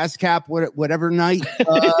 ASCAP, whatever night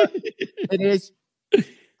it is.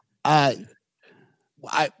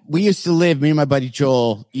 We used to live, me and my buddy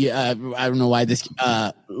Joel. I don't know why this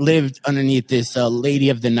lived underneath this Lady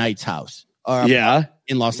of the Night's house.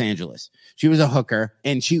 In Los Angeles. She was a hooker,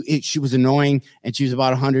 and she was annoying, and she was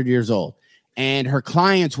about 100 years old. And her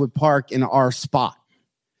clients would park in our spot.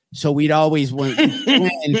 So we'd always, when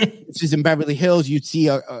this is in Beverly Hills, you'd see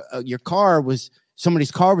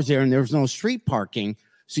somebody's car was there, and there was no street parking.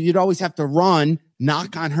 So you'd always have to run,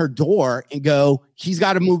 knock on her door, and go, he's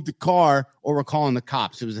got to move the car, or we're calling the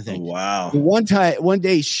cops. It was a thing. Wow. One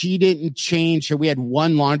day, she didn't change her. We had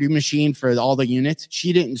one laundry machine for all the units.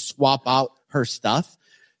 She didn't swap out her stuff.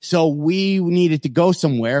 So we needed to go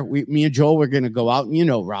somewhere. Me and Joel were going to go out,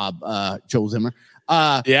 and Rob, Joel Zimmer.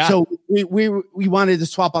 So we wanted to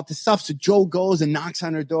swap out the stuff. So Joel goes and knocks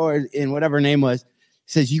on her door, and whatever her name was,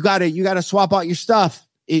 says, you gotta swap out your stuff.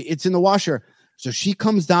 It's in the washer. So she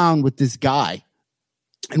comes down with this guy,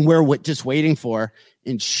 and we're just waiting for her.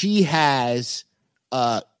 And she has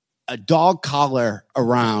a dog collar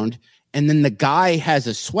around, and then the guy has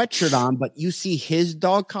a sweatshirt on, but you see his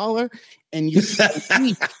dog collar, and you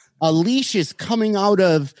see a leash is coming out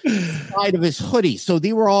of the side of his hoodie. So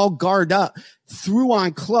they were all guarded up, threw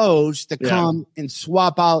on clothes to come and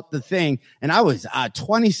swap out the thing. And I was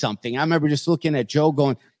 20 something. I remember just looking at Joe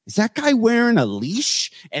going, is that guy wearing a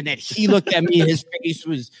leash? And then he looked at me, his face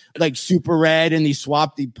was like super red, and he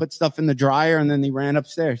put stuff in the dryer, and then he ran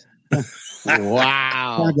upstairs.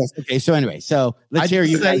 Wow. Okay, so anyway, let's hear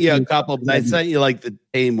you. I sent you a couple, but I sent you like the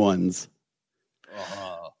tame ones.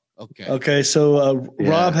 Okay. So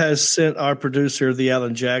Rob has sent our producer, the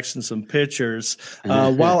Alan Jackson, some pictures.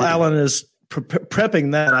 While Alan is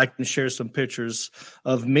prepping that, I can share some pictures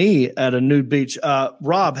of me at a nude beach.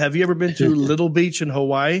 Rob, have you ever been to Little Beach in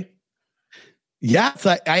Hawaii? Yes,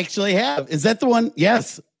 I actually have. Is that the one?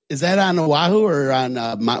 Yes. Is that on Oahu or on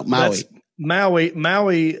Maui? That's Maui.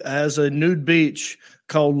 Maui has a nude beach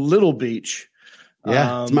called Little Beach.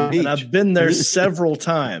 Yeah, it's my beach. And I've been there several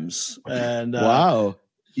times. And wow.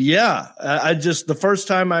 Yeah, I just the first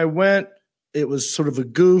time I went, it was sort of a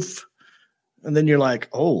goof, and then you're like,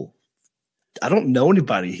 oh, I don't know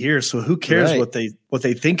anybody here, so who cares what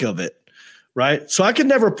they think of it, right? So I could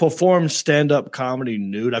never perform stand-up comedy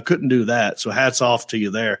nude. I couldn't do that. So hats off to you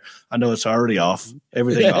there. I know it's already off,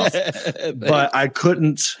 everything off, but I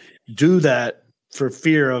couldn't do that for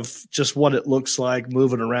fear of just what it looks like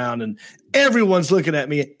moving around, and everyone's looking at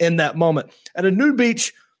me in that moment at a nude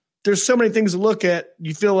beach. There's so many things to look at.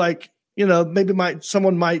 You feel like, maybe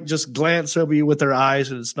someone might just glance over you with their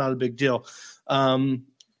eyes, and it's not a big deal.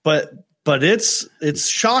 But it's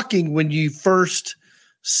shocking when you first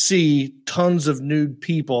see tons of nude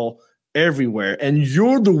people everywhere, and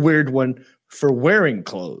you're the weird one for wearing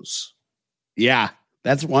clothes. Yeah,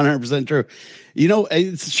 that's 100% true.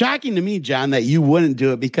 It's shocking to me, John, that you wouldn't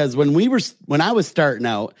do it, because when I was starting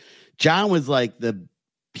out, John was like the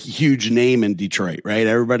huge name in Detroit, right?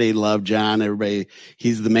 Everybody loved John.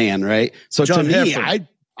 He's the man, right? So John to me, Heffron.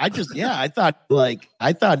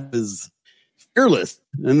 I thought it was fearless.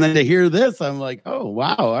 And then to hear this, I'm like, oh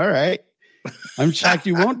wow, all right. I'm shocked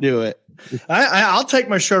you won't do it. I'll take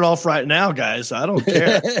my shirt off right now, guys. I don't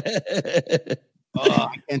care.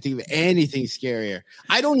 I can't think of anything scarier.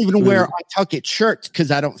 I don't even wear untucked shirts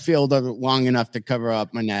because I don't feel long enough to cover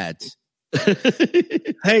up my nads.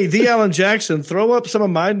 Hey, the Alan Jackson, throw up some of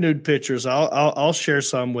my nude pictures. I'll share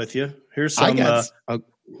some with you. Here's some. You guys.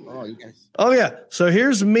 Oh yeah. So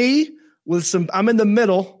here's me with some. I'm in the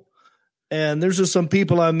middle, and there's just some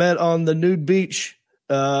people I met on the nude beach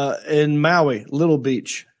in Maui, Little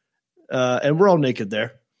Beach, and we're all naked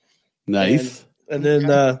there. Nice. And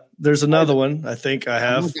then there's another one I think I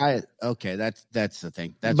have. Okay, that's the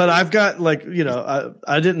thing. But I've got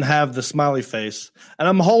I didn't have the smiley face, and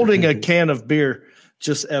I'm holding a can of beer.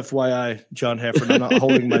 Just FYI, John Heffron, I'm not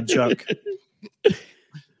holding my junk.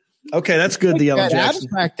 Okay, that's good. The Alan Jackson.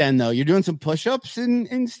 Back then, though, you're doing some push-ups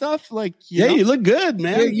and stuff. You look good,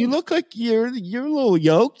 man. You look like you're a little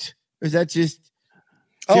yoked. Or is that just?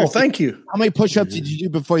 Oh, thank you. How many push-ups did you do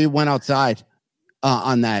before you went outside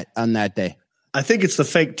on that day? I think it's the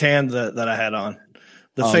fake tan that I had on.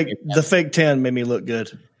 The fake tan made me look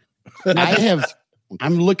good.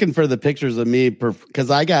 I'm looking for the pictures of me because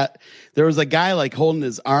there was a guy holding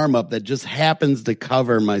his arm up that just happens to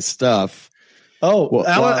cover my stuff. Oh, well,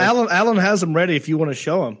 Alan has them ready if you want to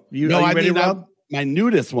show them. Are you ready, Rob? My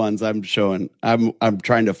nudist ones I'm showing. I'm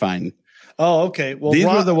trying to find. Oh, okay. Well, these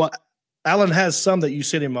were the one. Alan has some that you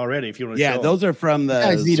sent him already. If you want to show those are from the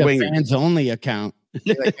fans only account.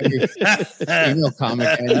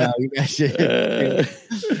 Comic. You guys should.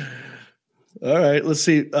 All right, let's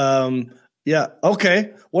see.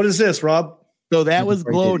 Okay. What is this, Rob? So that was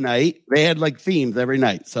Glow Night. They had themes every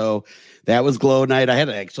night. So that was Glow Night. I had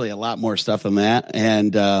actually a lot more stuff than that,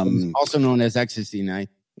 and also known as Ecstasy Night.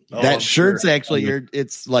 That shirt's actually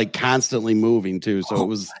it's constantly moving too. So it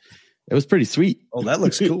was pretty sweet. Oh, that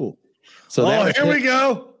looks cool. So here we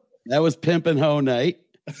go. That was Pimp and Hoe Night.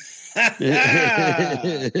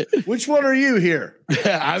 Which one are you here?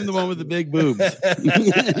 I'm the one with the big boobs.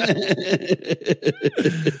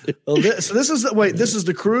 This is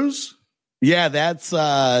the cruise? Yeah,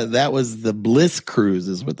 that was the Bliss Cruise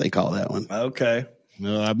is what they call that one. Okay.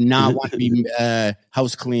 No, I'm not want to be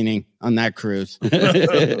house cleaning on that cruise.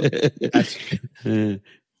 Okay,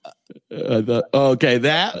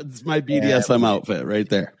 that's my BDSM outfit right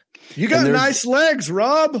there. You got nice legs,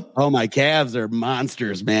 Rob. Oh, my calves are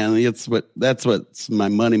monsters, man. That's what's my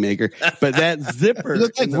moneymaker. But that zipper, you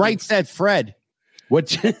look like Right Said Fred.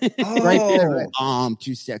 What? Right there. I'm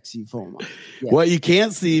too sexy for my. Yeah. What you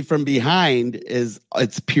can't see from behind is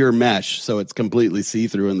it's pure mesh, so it's completely see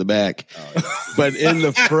through in the back. But in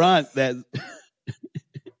the front, that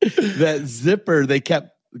zipper, they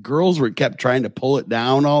kept girls were kept trying to pull it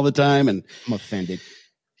down all the time, and I'm offended.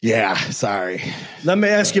 Yeah, sorry. Let me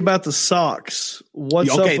ask you about the socks. What's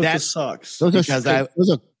up with the socks? Those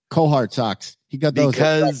are Cohort socks. He got those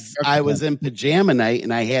because I was in pajama night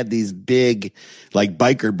and I had these big like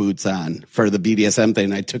biker boots on for the BDSM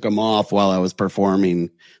thing. I took them off while I was performing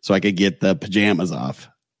so I could get the pajamas off.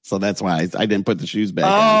 So that's why I didn't put the shoes back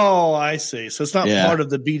on. Oh, I see. So it's not part of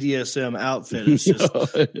the BDSM outfit. It's just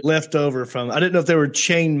left over from. I didn't know if they were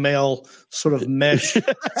chainmail sort of mesh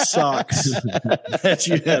socks that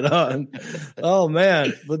you had on. Oh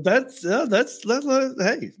man, but that's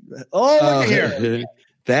hey. Oh, look here.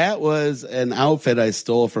 That was an outfit I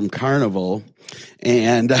stole from Carnival,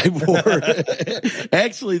 and I wore.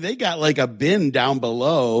 Actually, they got like a bin down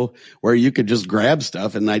below where you could just grab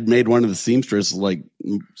stuff, and I'd made one of the seamstresses like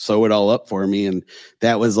sew it all up for me, and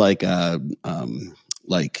that was like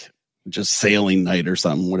like just sailing night or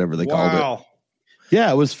something, whatever they called it.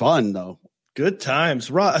 Yeah, it was fun though. Good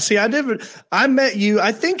times. See, I met you.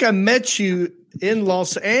 I think I met you in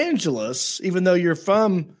Los Angeles, even though you're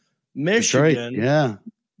from Michigan. Right. Yeah.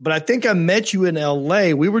 But I think I met you in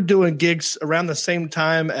LA. We were doing gigs around the same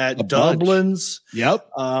time at Dublin's. Yep.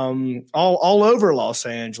 All over Los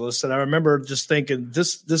Angeles. And I remember just thinking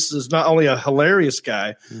this is not only a hilarious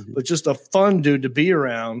guy, but just a fun dude to be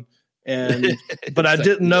around. And but I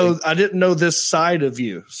didn't know this side of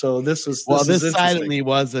you. So this is side of me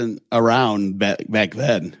wasn't around back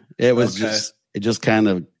then. It was just kind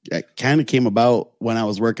of came about when I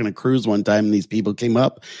was working a cruise one time, and these people came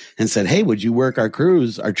up and said, "Hey, would you work our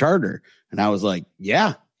cruise, our charter?" And I was like,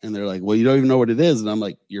 "Yeah." And they're like, "Well, you don't even know what it is." And I'm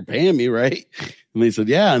like, "You're paying me, right?" And they said,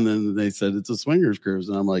 "Yeah." And then they said, "It's a swingers cruise."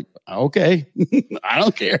 And I'm like, "Okay, I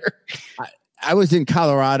don't care." I was in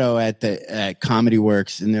Colorado at Comedy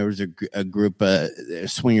Works, and there was a group, a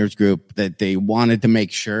swingers group, that they wanted to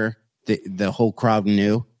make sure that the whole crowd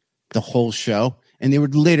knew the whole show. And they were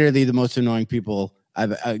literally the most annoying people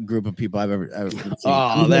a group of people I've ever seen.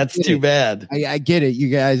 Oh, that's too bad. I get it. You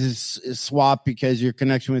guys swap because your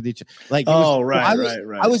connection with each other. Like,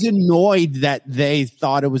 right. I was annoyed that they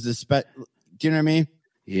thought it was a do you know what I mean?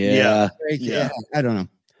 Yeah. I don't know.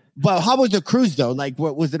 But how was the cruise though? Like,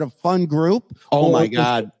 what was it? A fun group? Oh my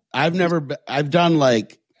God. I've done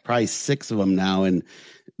like probably 6 of them now, and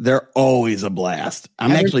they're always a blast.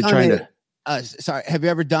 I'm actually trying to. Have you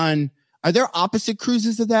ever done? Are there opposite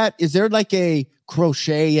cruises of that? Is there like a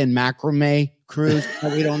crochet and macrame cruise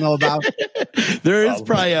that we don't know about? There is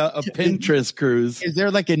probably a Pinterest cruise. Is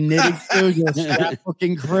there like a knitting cruise or a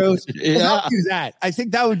scrapbooking cruise? Yeah. I'll do that. I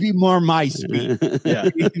think that would be more my speed. Yeah.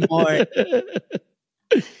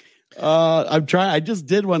 I'm trying. I just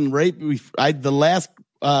did one right before. The last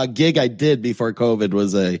gig I did before COVID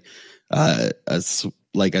was a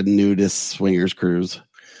nudist swingers cruise.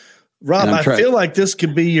 Rob, I feel like this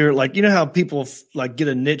could be your, like, you know how people like get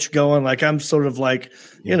a niche going. Like I'm sort of like,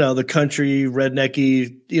 you know, the country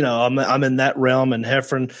rednecky, you know, I'm in that realm, and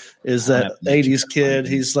Heffron is that 80s kid.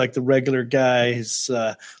 He's like the regular guy. His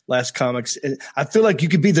last comics. I feel like you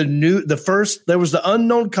could be there was the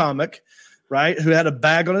unknown comic, right? Who had a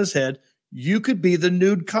bag on his head. You could be the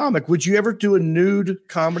nude comic. Would you ever do a nude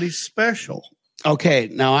comedy special? Okay.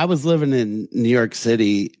 Now I was living in New York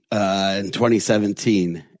City in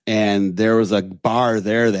 2017. And there was a bar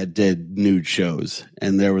there that did nude shows,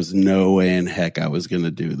 and there was no way in heck I was going to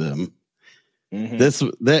do them.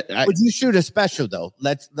 Mm-hmm. Would you shoot a special though?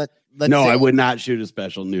 Let's no, I would not shoot a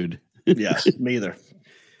special nude. Yeah, me either.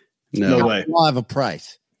 No way. I'll have a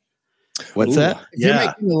price. What's that? If you're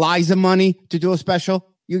making Eliza money to do a special,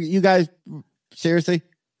 you guys seriously?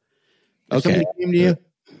 If somebody came to you,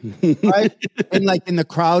 right? And like in the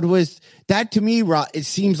crowd was that, to me, it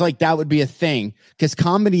seems like that would be a thing, because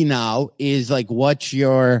comedy now is like, what's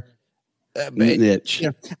your niche? You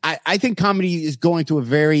know, I think comedy is going to a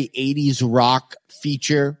very 80s rock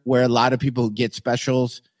feature where a lot of people who get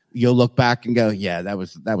specials, you'll look back and go, yeah, that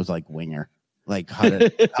was like winger. Like, how was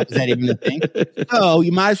that even a thing? Oh,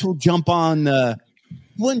 you might as well jump on you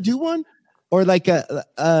wouldn't do one? Or like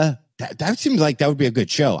that seems like that would be a good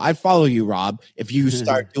show. I'd follow you, Rob, if you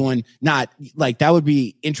start doing, not like, that would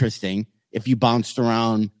be interesting if you bounced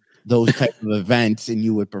around those type of events and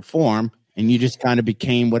you would perform and you just kind of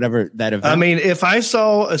became whatever that event. I mean, if I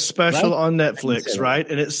saw a special on Netflix, right,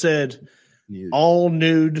 and it said all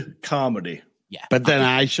nude comedy. Yeah. But then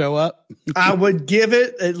I show up. I would give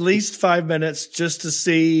it at least 5 minutes just to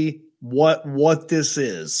see what this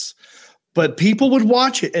is. But people would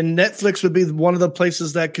watch it, and Netflix would be one of the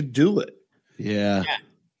places that could do it. Yeah.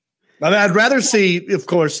 I mean, I'd rather see, of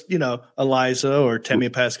course, you know, Eliza or Temi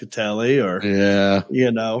Pascatelli or,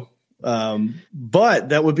 you know, but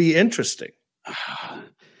that would be interesting.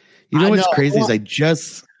 You know what's crazy is I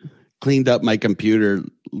just cleaned up my computer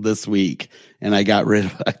this week and I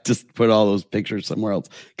just put all those pictures somewhere else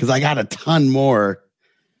because I got a ton more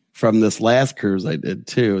from this last cruise I did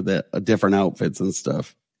too, that different outfits and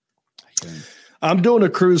stuff. I'm doing a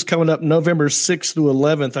cruise coming up November 6th through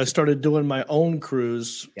 11th. I started doing my own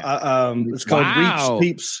cruise. It's called Reeps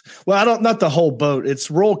Peeps. Well, not the whole boat. It's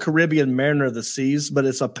Royal Caribbean Mariner of the Seas, but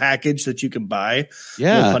it's a package that you can buy.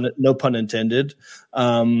 Yeah. No pun intended.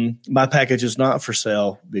 My package is not for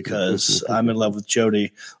sale because I'm in love with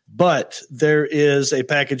Jody. But there is a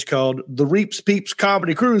package called the Reeps Peeps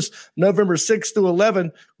Comedy Cruise, November 6th through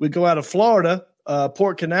 11th. We go out of Florida,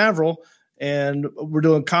 Port Canaveral, and we're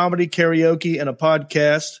doing comedy, karaoke, and a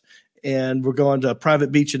podcast. And we're going to a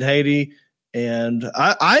private beach in Haiti. And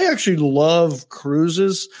I actually love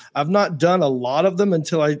cruises. I've not done a lot of them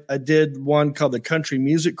until I did one called the Country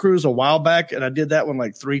Music Cruise a while back. And I did that one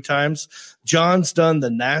like 3 times. John's done the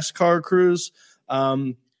NASCAR cruise.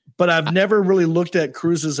 But I've never really looked at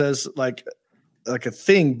cruises as like a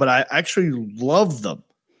thing, but I actually love them.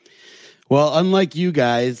 Well, unlike you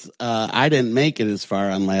guys, I didn't make it as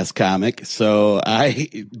far on Last Comic, so I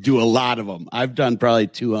do a lot of them. I've done probably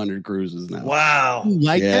 200 cruises now. Wow. You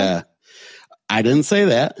like that? I didn't say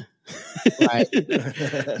that. Right.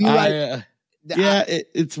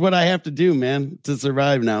 It's what I have to do, man, to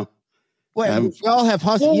survive now. Well, we all have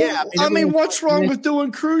hustle. Well, I mean, what's wrong with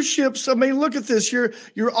doing cruise ships? I mean, look at this. You're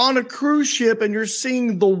on a cruise ship and you're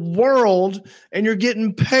seeing the world and you're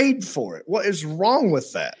getting paid for it. What is wrong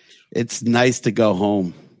with that? It's nice to go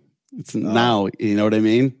home. It's now, you know what I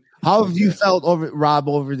mean? How have you felt Rob,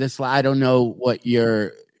 over this? I don't know if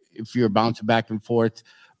you're bouncing back and forth,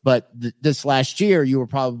 but this last year you were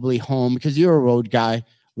probably home because you're a road guy. Right?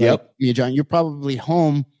 Yep. Me and John, you're probably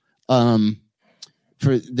home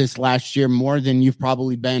for this last year more than you've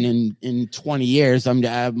probably been in 20 years.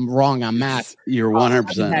 I'm wrong on math. You're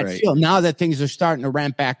 100% right. Now that things are starting to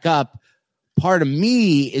ramp back up, part of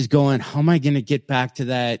me is going, how am I going to get back to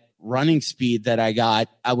that running speed that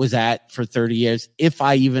I was at for 30 years, if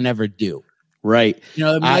I even ever do? Right. You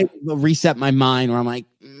know, it might reset my mind where I'm like,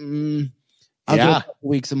 I'll do a couple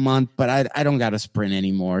weeks a month, but I don't got to sprint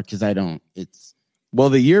anymore because I don't. Well,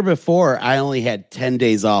 the year before, I only had 10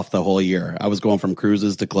 days off the whole year. I was going from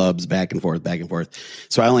cruises to clubs, back and forth.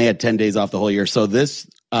 So I only had 10 days off the whole year. So this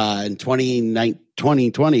in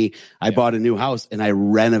 2020, I bought a new house and I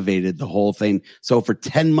renovated the whole thing. So for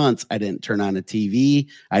 10 months, I didn't turn on a TV.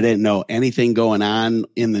 I didn't know anything going on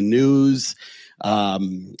in the news.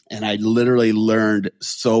 And I literally learned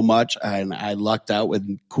so much, and I lucked out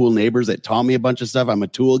with cool neighbors that taught me a bunch of stuff. I'm a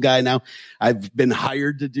tool guy now. I've been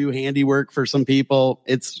hired to do handiwork for some people.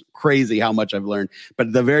 It's crazy how much I've learned.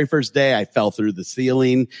 But the very first day I fell through the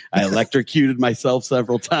ceiling. I electrocuted myself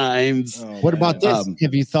several times. What about this?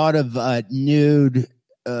 Have you thought of nude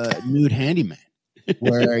handyman?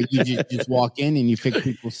 Where you just walk in and you fix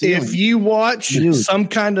people's ceilings? If you watch Some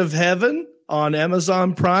Kind of Heaven on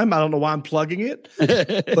Amazon Prime, I don't know why I'm plugging it,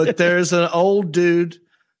 but there's an old dude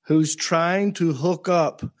who's trying to hook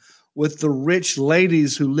up with the rich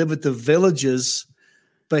ladies who live at the villages,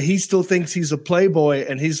 but he still thinks he's a playboy.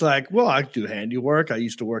 And he's like, well, I do handiwork. I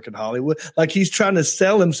used to work in Hollywood. Like, he's trying to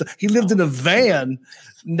sell himself. He lived in a van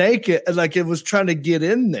naked, like it was trying to get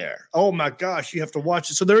in there. Oh my gosh, you have to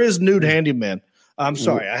watch it. So there is nude handyman. I'm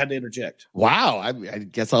sorry, I had to interject. Wow, I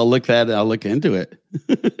guess I'll look into it.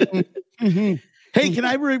 Mm-hmm. Hey, can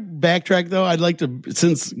I backtrack though? I'd like to,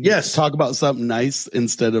 talk about something nice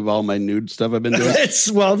instead of all my nude stuff I've been doing.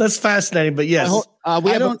 That's fascinating, but yes.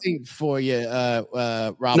 We have a thing for you,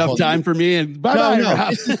 Rob. Enough time for me, and bye-bye,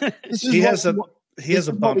 Rob. He has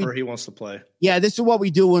a bumper he wants to play. Yeah, this is what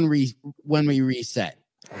we do when we reset.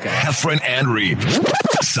 Okay. Heffron and Reep.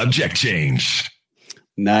 Subject change.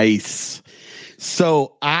 Nice.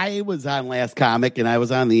 So I was on Last Comic, and I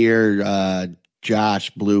was on the air. Josh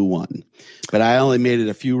Blue won, but I only made it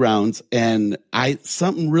a few rounds, and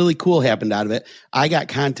something really cool happened out of it. I got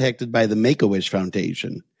contacted by the Make-A-Wish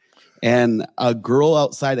Foundation, and a girl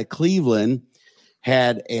outside of Cleveland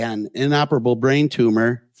had an inoperable brain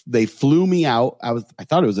tumor. They flew me out. I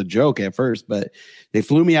thought it was a joke at first, but they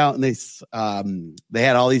flew me out, and they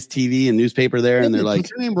had all these TV and newspaper there, and they're like, "What's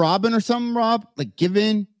your name, Robin or something, Rob? Like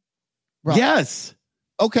Given?" Rob. Yes.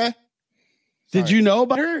 Okay. Did you know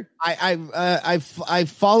about her? I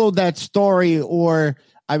followed that story, or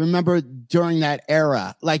I remember during that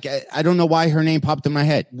era. Like, I don't know why her name popped in my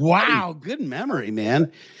head. Wow, good memory,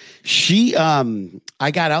 man. She,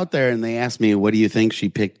 I got out there and they asked me, "What do you think she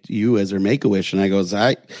picked you as her Make-A-Wish?" And I goes,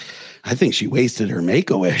 I think she wasted her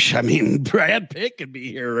Make-A-Wish. I mean, Brad Pitt could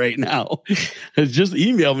be here right now. Just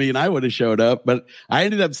email me and I would have showed up. But I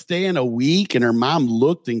ended up staying a week, and her mom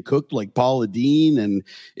looked and cooked like Paula Deen, and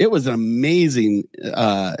it was an amazing.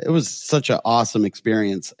 It was such an awesome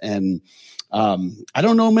experience, and I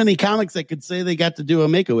don't know many comics that could say they got to do a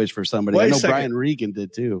Make-A-Wish for somebody. I know Brian Regan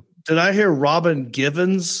did too. Did I hear Robin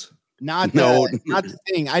Givens? Not the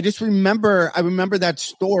thing. I just remember. I remember that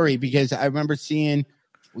story because I remember seeing.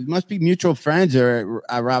 We must be mutual friends, or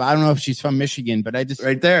Rob. I don't know if she's from Michigan, but I just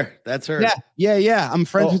right there. That's her. Yeah. I'm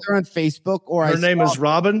friends with her on Facebook. Or her name is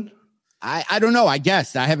Robin. I don't know. I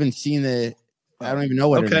guess I haven't seen the. I don't even know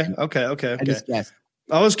what. Okay. I just guessed.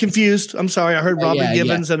 I was confused. I'm sorry. I heard Robin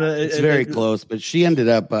Givens, and it's very close. But she ended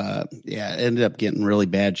up, getting really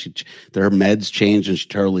bad. Her meds changed, and she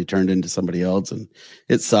totally turned into somebody else, and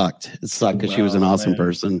it sucked. It sucked because she was an awesome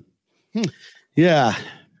person. Yeah.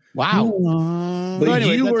 Wow. But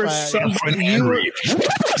anyway, you were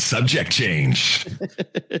subject change.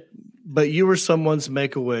 But you were someone's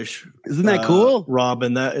Make-A-Wish. Isn't that cool,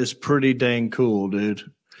 Robin? That is pretty dang cool, dude.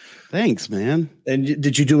 Thanks, man. And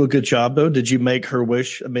did you do a good job though? Did you make her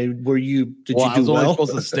wish? I mean, did you do well? I was only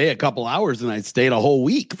supposed to stay a couple hours, and I stayed a whole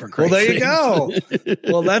week for Christ's Well, there you go.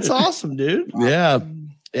 Well, that's awesome, dude. Yeah,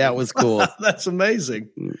 it was cool. That's amazing.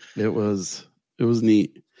 It was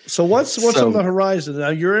neat. So what's on the horizon now?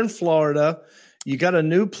 You're in Florida. You got a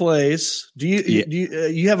new place. Do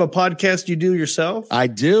you have a podcast you do yourself? I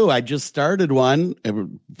do. I just started one.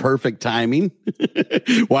 Perfect timing.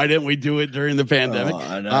 Why didn't we do it during the pandemic?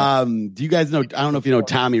 I know. Do you guys know? I don't know if you know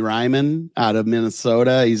Tommy Ryman out of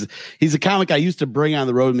Minnesota. He's a comic I used to bring on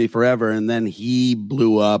the road with me forever, and then he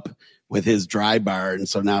blew up with his dry bar, and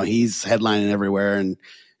so now he's headlining everywhere, and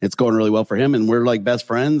it's going really well for him. And we're like best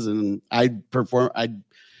friends. And I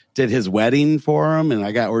did his wedding for him, and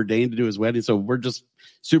I got ordained to do his wedding. So we're just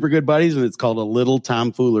super good buddies, and it's called A Little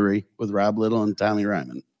Tomfoolery with Rob Little and Tommy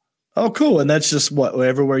Ryman. Oh, cool. And that's just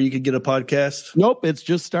everywhere you could get a podcast? Nope, it's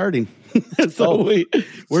just starting.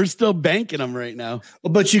 We're still banking them right now.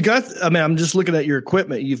 But I'm just looking at your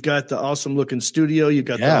equipment. You've got the awesome looking studio. You've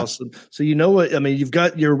got the awesome. So you know what? I mean,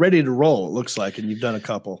 you're ready to roll, it looks like, and you've done a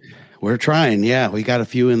couple. We're trying. Yeah, we got a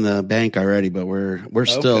few in the bank already, but we're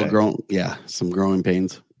still growing. Yeah, some growing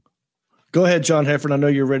pains. Go ahead, John Heffern. I know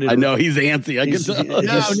you're ready. I know he's antsy.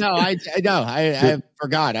 No, I know. I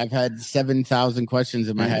forgot. I've had 7,000 questions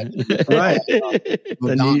in my head. Right.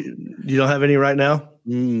 And you don't have any right now?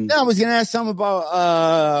 No, I was going to ask something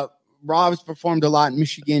about Rob's performed a lot in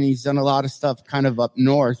Michigan. He's done a lot of stuff kind of up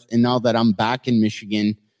north. And now that I'm back in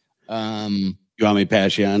Michigan. You want me to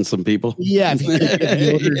pass you on some people? Yeah. If you could get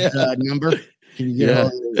Yoder's number. Can you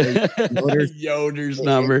get Yoder's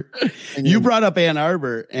number? You brought up Ann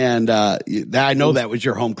Arbor, and I know that was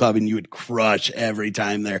your home club, and you would crush every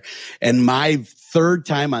time there. And my third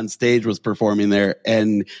time on stage was performing there,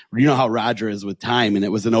 and you know how Roger is with time, and it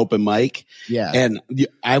was an open mic. Yeah. And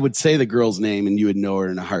I would say the girl's name, and you would know her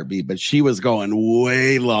in a heartbeat, but she was going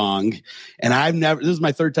way long, and this is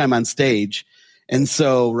my third time on stage. And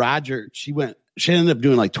so Roger, she ended up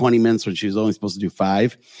doing like 20 minutes when she was only supposed to do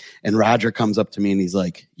 5. And Roger comes up to me and he's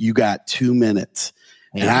like, "You got 2 minutes."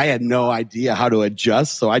 And I had no idea how to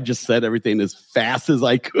adjust. So I just said everything as fast as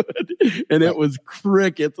I could. And it was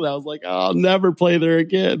crickets. And I was like, I'll never play there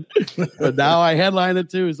again. But now I headline it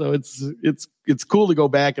too. So it's cool to go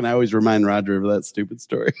back. And I always remind Roger of that stupid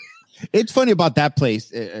story. It's funny about that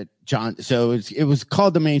place, John. So it was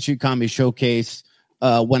called the Main Street Comedy Showcase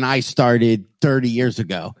when I started 30 years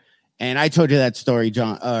ago. And I told you that story,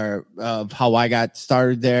 John, of how I got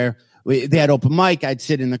started there. They had open mic. I'd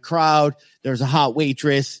sit in the crowd. There was a hot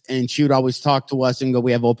waitress, and she would always talk to us and go,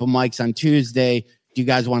 "We have open mics on Tuesday. Do you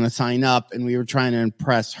guys want to sign up?" And we were trying to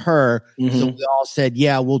impress her. Mm-hmm. So we all said,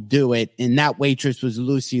 "Yeah, we'll do it." And that waitress was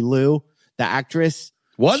Lucy Liu, the actress.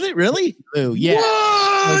 Was it really? Liu, yeah.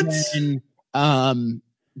 What?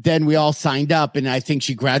 Then we all signed up, and I think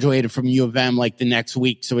she graduated from U of M like the next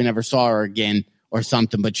week, so we never saw her again or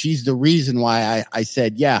something. But she's the reason why I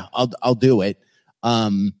said, "Yeah, I'll do it."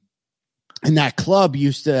 And that club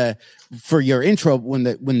used to, for your intro, when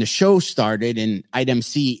the show started, and I'd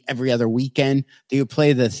MC every other weekend, they would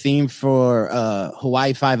play the theme for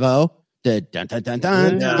Hawaii 5-0, the dun dun dun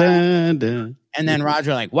dun, dun, dun. And then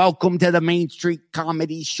Roger like, "Welcome to the Main Street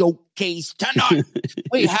Comedy Showcase tonight.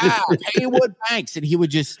 We have Haywood Banks," and he would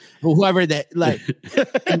just whoever that like.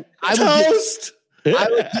 I Toast.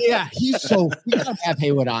 He's so. We gotta have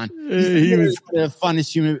Haywood on. He was the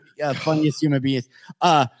funniest human beings.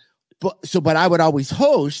 But I would always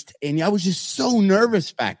host, and I was just so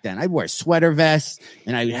nervous back then. I'd wear sweater vests,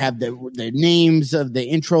 and I'd have the names of the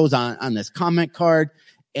intros on this comment card.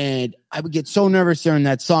 And I would get so nervous during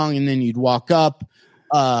that song, and then you'd walk up.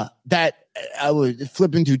 That I was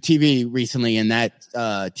flipping through TV recently, and that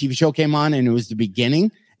TV show came on, and it was the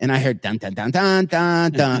beginning, and I heard dun dun dun dun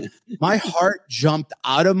dun dun. My heart jumped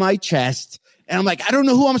out of my chest, and I'm like, I don't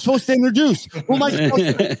know who I'm supposed to introduce. Who am I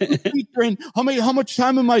supposed to featuring? How much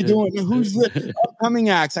time am I doing? Who's the upcoming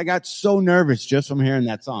acts? I got so nervous just from hearing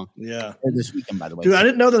that song. Yeah, this weekend, by the way. Dude, I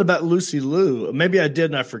didn't know that about Lucy Liu. Maybe I did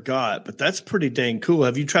and I forgot, but that's pretty dang cool.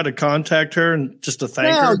 Have you tried to contact her and just to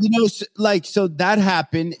thank her? You know, so that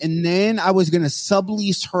happened, and then I was going to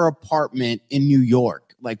sublease her apartment in New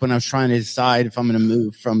York. Like when I was trying to decide if I'm going to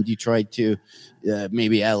move from Detroit to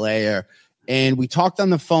maybe LA and we talked on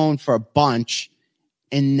the phone for a bunch,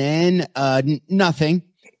 and then nothing.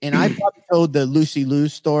 And I probably told the Lucy Liu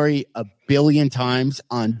story a billion times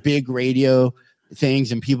on big radio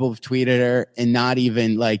things, and people have tweeted her and not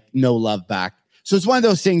even like no love back. So it's one of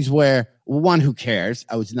those things where, one, who cares?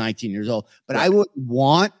 I was 19 years old, but I would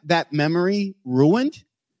want that memory ruined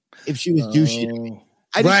if she was douchey to me.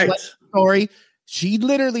 I just like the story. She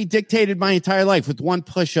literally dictated my entire life with one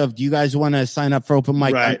push of, do you guys want to sign up for open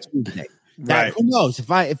mic on Tuesday? Who knows?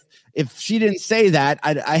 If she didn't say that,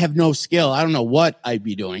 I have no skill. I don't know what I'd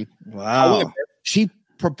be doing. Wow. However, she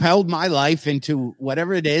propelled my life into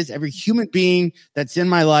whatever it is. Every human being that's in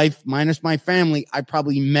my life, minus my family, I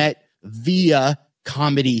probably met via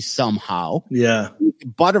comedy somehow. Yeah.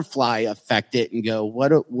 Butterfly affect it and go,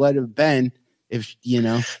 what would have been if, you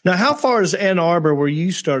know. Now, how far is Ann Arbor where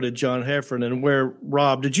you started, John Heffron, and where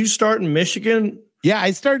Rob, did you start in Michigan? Yeah,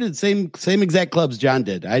 I started same exact clubs John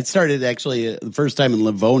did. I started actually the first time in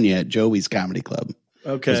Livonia at Joey's Comedy Club.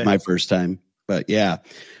 Okay. It was my first time. But yeah,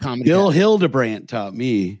 Bill Hildebrandt taught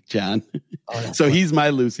me, John. So he's my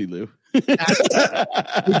Lucy Liu. Would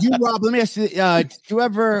you, Rob, let me ask you, did you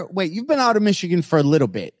ever, you've been out of Michigan for a little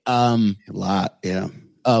bit. A lot, yeah.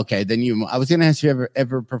 Okay, then I was going to ask you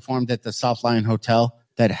ever performed at the South Lion Hotel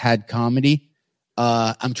that had comedy?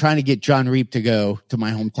 I'm trying to get John Reap to go to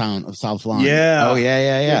my hometown of South Lion. Yeah. Oh,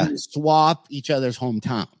 yeah. Swap each other's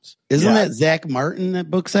hometowns. Isn't that Zach Martin that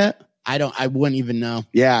books that? I wouldn't even know.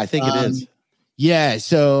 Yeah, I think it is. Yeah,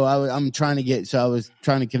 so I was trying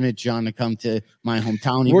to convince John to come to my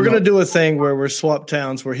hometown. We're going to do a thing where we're swap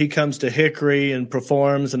towns, where he comes to Hickory and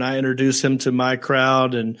performs, and I introduce him to my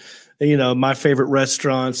crowd and, you know, my favorite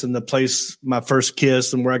restaurants and the place, my first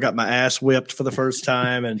kiss, and where I got my ass whipped for the first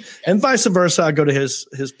time, and vice versa. I go to his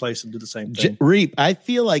place and do the same thing. Reap, I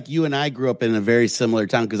feel like you and I grew up in a very similar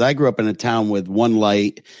town, because I grew up in a town with one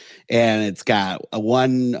light, and it's got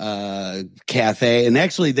one cafe. And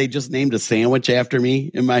actually, they just named a sandwich after me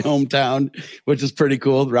in my hometown, which is pretty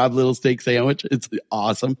cool. The Rob Little Steak Sandwich. It's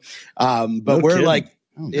awesome. But we're kidding. Like,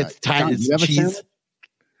 it's time. It's cheese.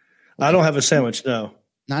 I don't have a sandwich, no.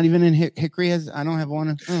 Not even in Hickory. I don't have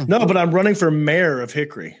one. No, but I'm running for mayor of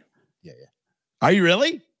Hickory. Yeah. Are you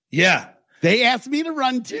really? Yeah. They asked me to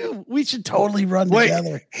run too. We should totally run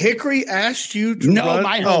together. Hickory asked you to run? No,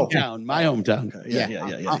 my hometown. My hometown. Okay. Yeah.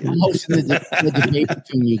 I'm hosting the debate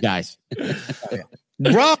between you guys.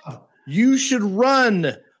 Rob, you should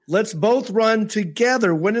run. Let's both run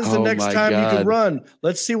together. When is the next time you can run?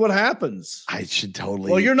 Let's see what happens. I should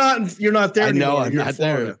totally. Well, you're not there. I know anymore. I'm not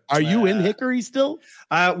there. Are you in Hickory still?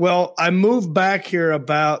 Well, I moved back here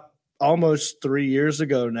about almost 3 years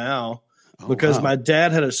ago now, because my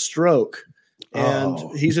dad had a stroke, and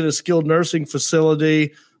he's in a skilled nursing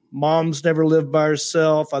facility. Mom's never lived by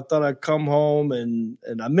herself. I thought I'd come home, and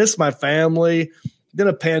I miss my family. Then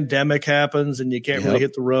a pandemic happens and you can't really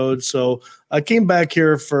hit the road. So I came back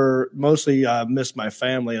here for mostly miss my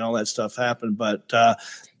family, and all that stuff happened. But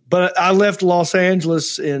I left Los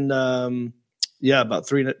Angeles in about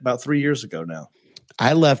 3 years ago now.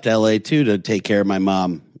 I left LA too to take care of my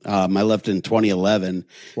mom. I left in 2011.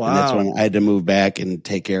 Wow. And that's when I had to move back and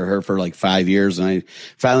take care of her for like 5 years. And I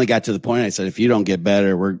finally got to the point, I said, if you don't get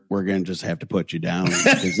better, we're going to just have to put you down.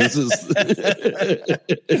 Because this is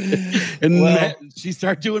and she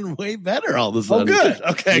started doing way better all of a sudden. Oh, good.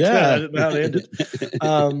 Okay, good. I didn't know how it ended.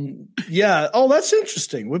 Oh, that's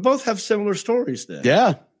interesting. We both have similar stories then.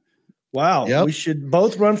 Yeah. Wow. Yep. We should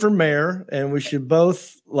both run for mayor, and we should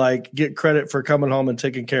both get credit for coming home and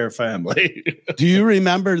taking care of family. Do you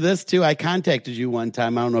remember this too? I contacted you one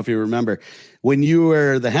time. I don't know if you remember, when you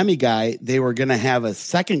were the Hemi guy, they were going to have a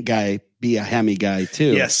second guy be a Hemi guy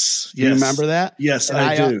too. Yes. You remember that? Yes,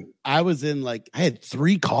 I do. I was in I had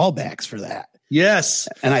 3 callbacks for that. Yes.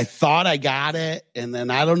 And I thought I got it. And then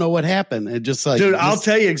I don't know what happened. It just dude, I'll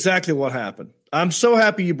tell you exactly what happened. I'm so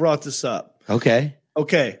happy you brought this up. Okay.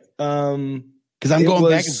 Because I'm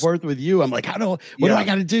going back and forth with you. I'm like, what do I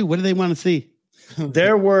got to do? What do they want to see?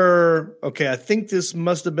 there were, I think this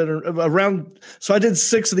must have been around. So I did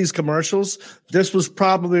 6 of these commercials. This was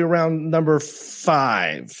probably around number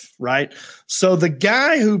 5, right? So the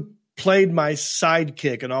guy who played my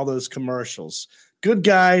sidekick in all those commercials, good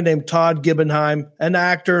guy named Todd Gibbenheim, an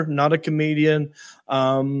actor, not a comedian,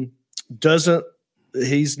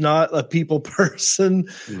 he's not a people person.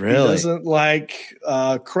 Really? He doesn't like,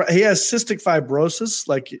 he has cystic fibrosis,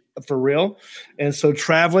 like for real. And so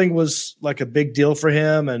traveling was like a big deal for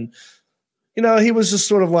him. And, he was just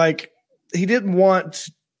sort of like, he didn't want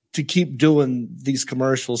to keep doing these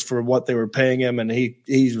commercials for what they were paying him. And he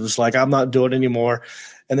was like, I'm not doing it anymore.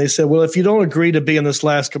 And they said, well, if you don't agree to be in this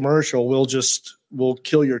last commercial, we'll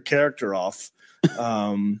kill your character off.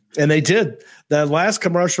 And they did. That last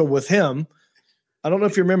commercial with him, I don't know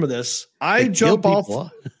if you remember this. I jump off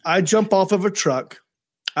of a truck.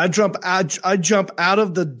 I jump out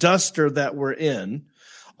of the Duster that we're in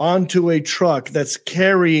onto a truck that's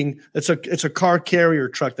carrying. It's a car carrier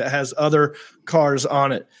truck that has other cars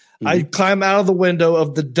on it. Mm-hmm. I climb out of the window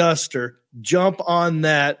of the Duster, jump on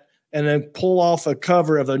that, and then pull off a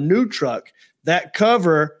cover of a new truck. That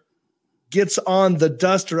cover gets on the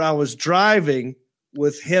Duster I was driving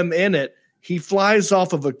with him in it. He flies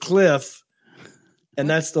off of a cliff. And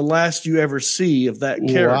that's the last you ever see of that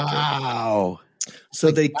character. Wow. So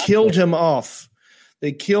they killed him off.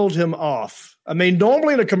 I mean,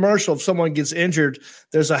 normally in a commercial, if someone gets injured,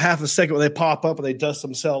 there's a half a second where they pop up and they dust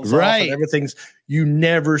themselves off and everything's – you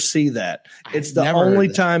never see that. It's the only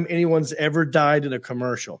time anyone's ever died in a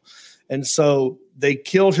commercial. And so they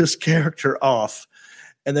killed his character off.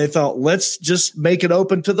 And they thought, let's just make it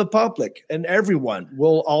open to the public. And everyone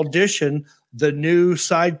will audition the new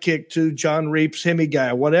sidekick to John Reap's Hemi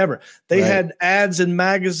guy, whatever. They had ads in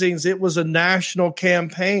magazines. It was a national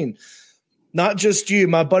campaign. Not just you.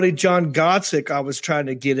 My buddy John Gotzik, I was trying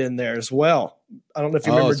to get in there as well. I don't know if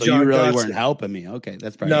you remember so John you really Gotzik. weren't helping me. Okay,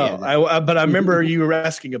 that's probably but I remember you were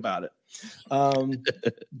asking about it.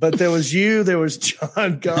 But there was you. There was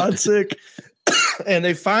John Gotzik. And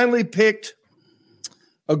they finally picked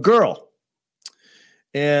a girl.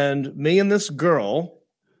 And me and this girl,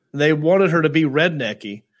 they wanted her to be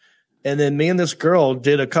rednecky. And then me and this girl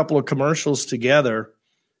did a couple of commercials together,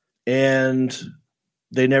 and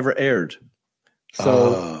they never aired.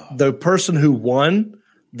 So the person who won,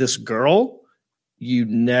 this girl, you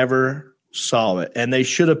never saw it. And they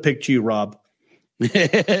should have picked you, Rob.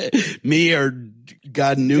 Me or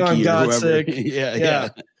God Nuki John or whoever. Gotzik. Yeah.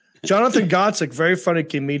 Jonathan Gotzik, very funny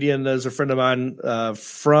comedian, is a friend of mine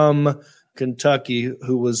from Kentucky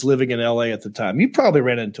who was living in LA at the time. You probably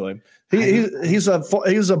ran into him. He's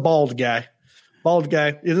a bald guy.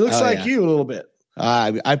 It looks like you a little bit.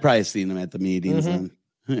 I probably seen him at the meetings. Mm-hmm.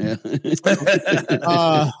 Yeah.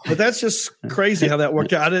 But that's just crazy how that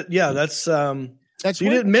worked out. That's so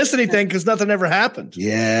you didn't miss anything because nothing ever happened.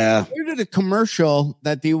 Yeah. Where did a commercial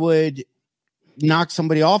that they would knock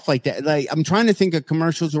somebody off like that? Like, I'm trying to think of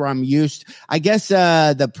commercials where I'm used. I guess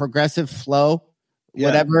the Progressive Flow,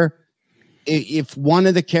 whatever. If one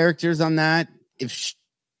of the characters on that,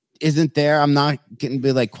 isn't there, I'm not going to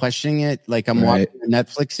be like questioning it. Like I'm watching a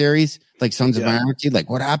Netflix series, like Sons of Anarchy. Like,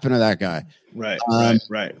 what happened to that guy? Right.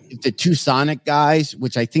 The 2 Sonic guys,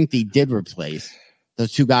 which I think they did replace.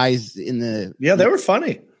 Those 2 guys in the they were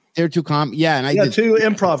funny. They're 2 and I did 2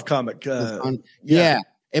 improv comic.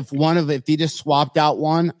 If they just swapped out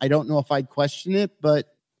one, I don't know if I'd question it, but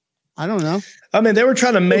I don't know. I mean, they were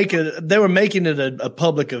trying to make it. They were making it a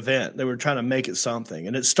public event. They were trying to make it something,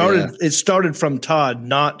 and it started. It started from Todd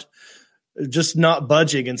not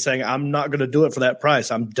budging and saying, "I'm not going to do it for that price.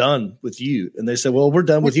 I'm done with you." And they said, "Well, we're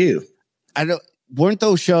done with you." Weren't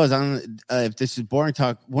those shows on? If this is boring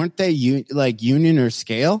talk, weren't they union or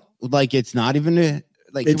scale? Like it's not even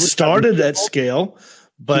It started at scale,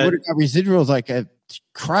 but would have got residuals like a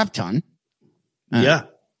crap ton.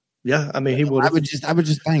 Yeah, I mean, he would. I would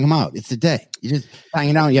just bang him out. It's a day. You just bang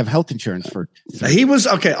it out. You have health insurance for. He was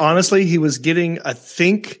okay. Honestly, he was getting. I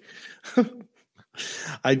think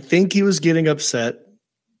he was getting upset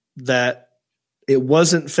that it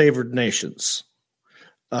wasn't Favored Nations.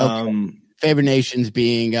 Favored Nations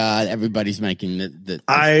being everybody's making the.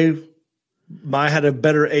 I had a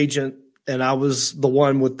better agent, and I was the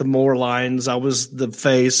one with the more lines. I was the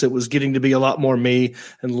face. It was getting to be a lot more me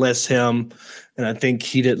and less him. And I think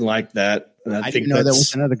he didn't like that. And I think didn't know there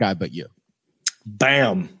was another guy but you.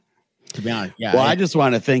 Bam. To be honest, Well, I just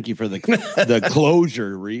want to thank you for the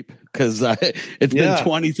closure, Reap, because it's been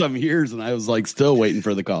 20-some years and I was like still waiting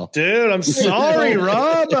for the call. Dude, I'm sorry,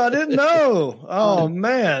 Rob. I didn't know. Oh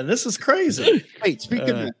man, this is crazy. Wait, speaking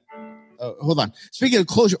of hold on. Speaking of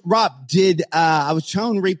closure, Rob, did I was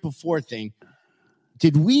telling Reap before thing.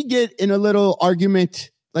 did we get in a little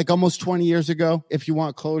argument like almost 20 years ago? If you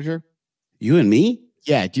want closure, you and me.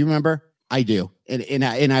 Yeah. Do you remember? I do. And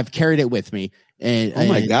I've carried it with me. And oh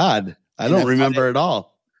my God, I don't remember at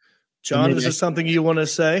all. John, is there something you want to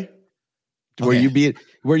say? Okay.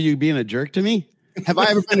 Were you being a jerk to me? Have I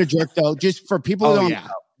ever been a jerk though? Just for people who don't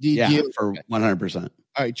know. For 100%.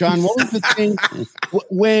 All right, John, what was the thing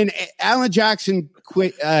when Alan Jackson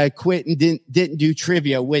quit and didn't do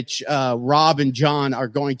trivia, which Rob and John are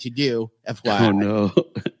going to do, FYI. Oh no.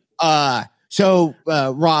 So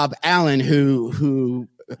Rob Allen, who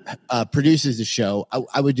produces the show,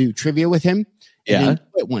 I would do trivia with him. And then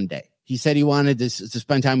quit one day. He said he wanted to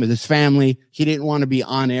spend time with his family. He didn't want to be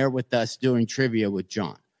on air with us doing trivia with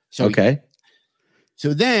John. So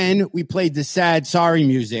So then we played the sad sorry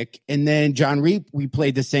music, and then John Reap, we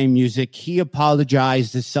played the same music. He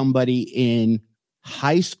apologized to somebody in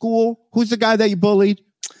high school. Who's the guy that you bullied?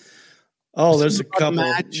 Oh, there's a couple.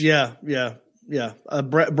 Yeah.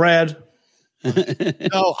 Brad.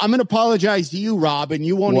 So I'm going to apologize to you, Rob, and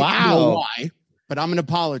you won't even know why, but I'm going to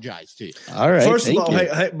apologize to you. All right. First of all,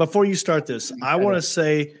 hey, before you start this, I want to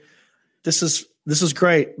say this is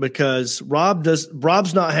great because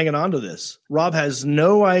Rob's not hanging on to this. Rob has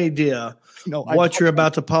no idea what you're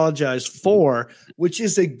about to apologize for, which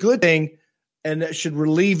is a good thing. And that should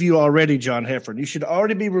relieve you already, John Heffern. You should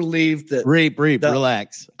already be relieved that Reap,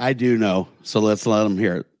 relax. I do know. So let's let him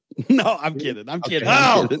hear it. No, I'm kidding. I'm kidding.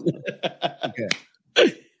 I'm kidding. Okay.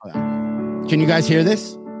 Can you guys hear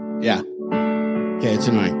this? Yeah. Okay, it's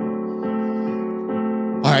annoying.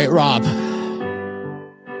 All right, Rob.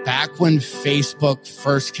 Back when Facebook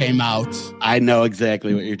first came out, I know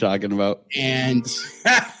exactly what you're talking about. And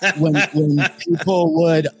when people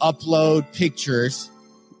would upload pictures,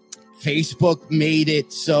 Facebook made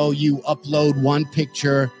it so you upload one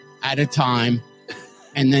picture at a time,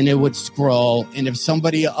 and then it would scroll. And if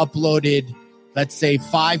somebody uploaded, let's say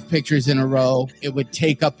 5 pictures in a row, it would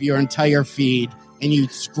take up your entire feed, and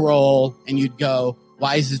you'd scroll and you'd go,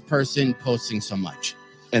 why is this person posting so much?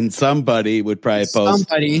 And somebody would probably post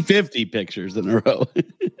 50 pictures in a row.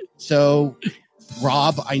 So,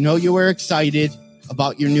 Rob, I know you were excited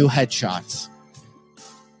about your new headshots,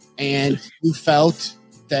 and you felt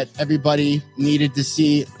that everybody needed to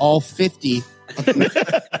see all 50 and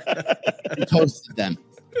posted them.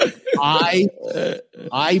 I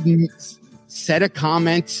said a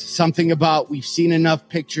comment, something about we've seen enough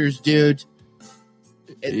pictures, dude.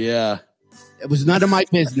 It was none of my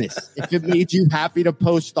business. If it made you happy to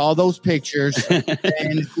post all those pictures,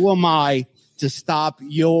 then who am I to stop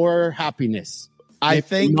your happiness? I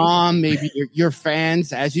think Mom, maybe your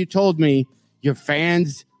fans, as you told me, your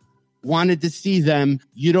fans wanted to see them.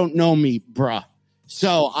 You don't know me, bruh.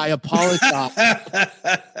 So I apologize.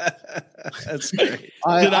 That's great.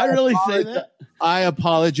 Did I really say that? I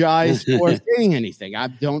apologize for saying anything. I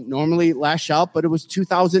don't normally lash out, but it was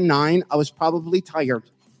 2009. I was probably tired.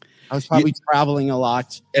 I was probably traveling a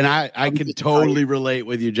lot. And I can totally relate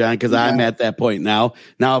with you, John, because I'm at that point now.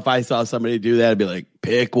 Now, if I saw somebody do that, I'd be like,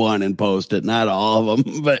 pick one and post it. Not all of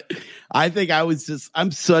them. But I think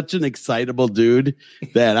I'm such an excitable dude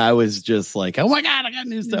that I was just like, oh my God, I got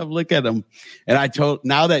new stuff. Look at them. And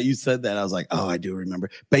now that you said that, I was like, oh, I do remember.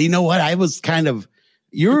 But you know what?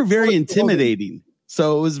 You were very intimidating.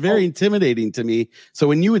 So it was very intimidating to me. So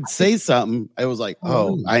when you would say something, I was like,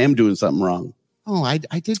 oh, I am doing something wrong. Oh, I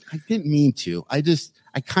didn't mean to.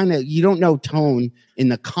 You don't know tone in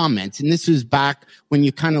the comments. And this was back when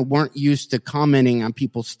you kind of weren't used to commenting on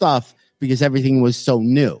people's stuff because everything was so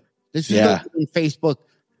new. This was when Facebook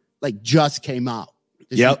just came out.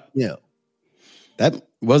 That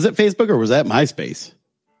was it Facebook or was that MySpace?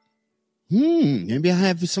 Maybe I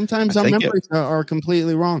have. Sometimes our memories are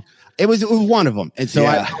completely wrong. It was one of them, and so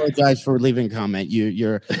I apologize for leaving a comment.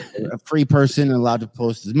 You're a free person and allowed to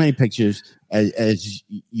post as many pictures as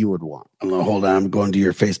you would want. Hold on, I'm going to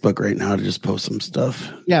your Facebook right now to just post some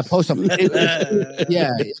stuff. Yeah, post some.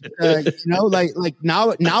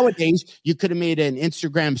 Nowadays you could have made an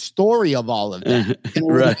Instagram story of all of that, and it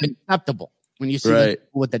would have been acceptable when you see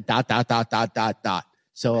with the dot.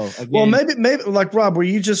 So again, maybe like Rob, were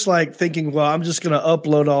you just like thinking, well, I'm just going to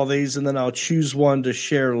upload all these and then I'll choose one to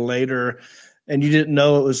share later, and you didn't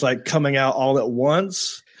know it was like coming out all at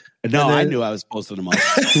once? No, I knew I was posting them all.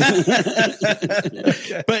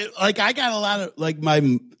 But I got a lot of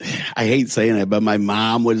I hate saying it, but my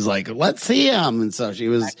mom was like, let's see them. And so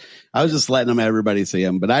I was just letting everybody see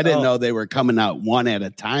them, but I didn't know they were coming out one at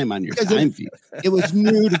a time on your time feed. It was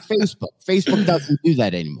new to Facebook. Facebook doesn't do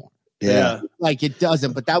that anymore. Yeah. It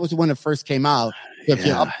doesn't, but that was when it first came out. If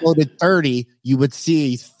you uploaded 30, you would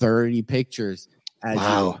see 30 pictures.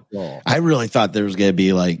 Wow. I really thought there was going to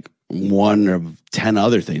be like one of 10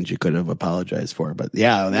 other things you could have apologized for, but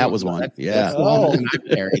yeah, that was one. Yeah.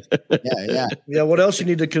 Yeah. What else you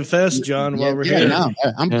need to confess, John, while we're here? No,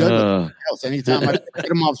 I'm good. Anytime I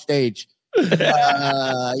get him off stage.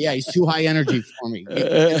 He's too high energy for me.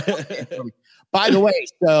 By the way,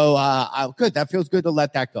 so good. That feels good to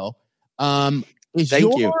let that go.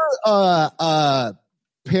 Thank you.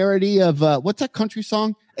 Parody of what's that country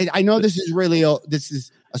song? I know this is really old. This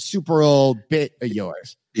is a super old bit of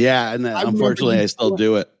yours. Yeah, and unfortunately, I still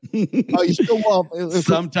do it. Oh, you still will.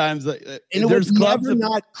 Sometimes, and it was never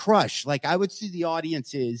not Crush. Like I would see the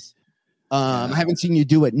audiences. I haven't seen you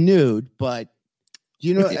do it nude, but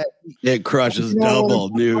you know, it crushes double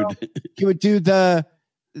nude. You would do the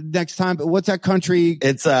next time. But what's that country?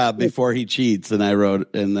 It's Before He Cheats, and I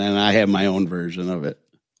wrote, and then I have my own version of it.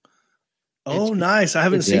 Oh, nice! I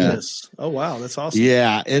haven't seen this. Oh, wow, that's awesome.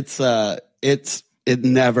 Yeah, it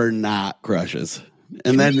never not crushes.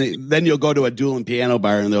 And then you'll go to a dueling piano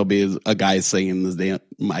bar and there'll be a guy singing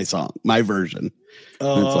my song, my version.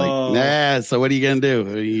 And it's like, so what are you going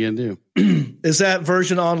to do? Is that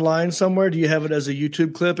version online somewhere? Do you have it as a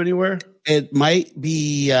YouTube clip anywhere? It might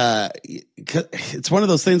be, it's one of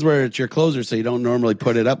those things where it's your closer, so you don't normally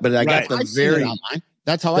put it up, but I got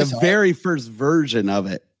that's how I saw very first version of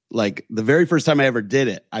it. Like the very first time I ever did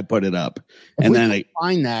it, I put it up, and then I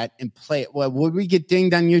find that and play it. Well, would we get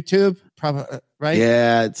dinged on YouTube? Probably, right?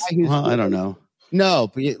 Yeah, I don't know.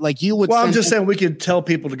 No, but like you would. Well, I'm just saying we could tell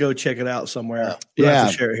people to go check it out somewhere. Yeah,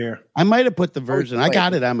 have to share it here. I might have put the version. I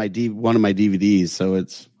got it on my one of my DVDs, so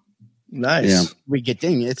it's nice. Yeah. We get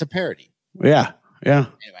dinged. It's a parody. Yeah. Anyway,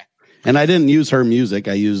 and I didn't use her music.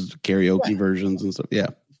 I used karaoke versions and stuff. Yeah,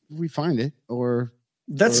 we find it or.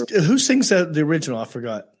 Who sings that? The original, I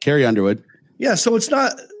forgot. Carrie Underwood. Yeah, so it's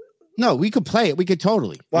not. No, we could play it. We could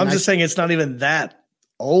totally. Well, I'm just saying it's not even that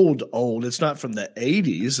old. It's not from the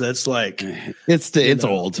 80s. That's like it's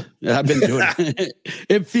old. I've been doing it.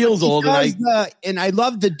 It feels old, and I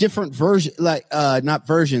love the different version, like not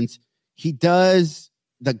versions. He does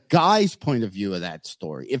the guy's point of view of that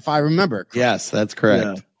story, if I remember correctly. Yes, that's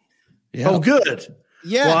correct. Yeah. Oh, good.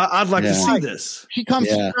 Yeah, well, I'd like to see this. He comes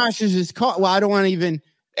and crashes his car. Well, I don't want to even.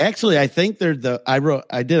 Actually, I think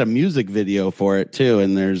I did a music video for it too,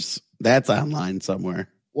 and that's online somewhere.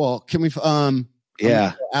 Well, can we?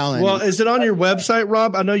 Yeah, Alan. Well, is it on your website,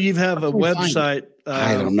 Rob? I know you have a website.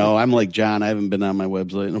 I don't know. I'm like John. I haven't been on my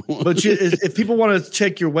website. But if people want to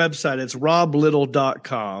check your website, it's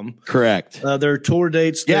roblittle.com. Correct. There are tour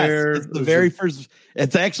dates there. It's the very first.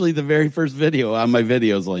 It's actually the very first video on my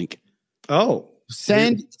videos link. Oh.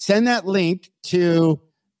 Send that link to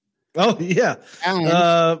Alan,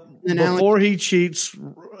 before he cheats,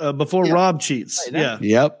 before Rob cheats. Yeah.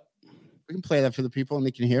 Yep. We can play that for the people and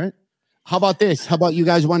they can hear it. How about this? How about you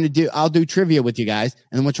guys want to do? I'll do trivia with you guys,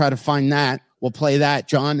 and then we'll try to find that. We'll play that,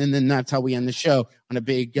 John, and then that's how we end the show on a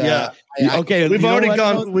big. Okay, we've already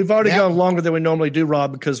gone longer than we normally do,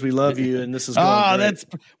 Rob, because we love you, and this is.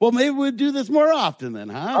 Well, maybe we'll do this more often then,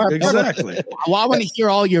 huh? Exactly. Well, I want to hear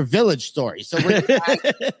all your village stories, so we're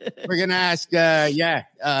gonna ask.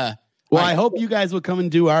 Well, I hope you guys will come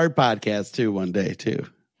and do our podcast too one day too.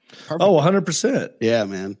 Perfect. Oh, 100%. Yeah,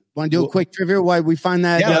 man. Want to do a quick trivia? Why we find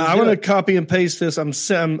that? Yeah, I'm going to copy and paste this. I'm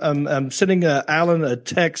sending Alan a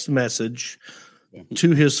text message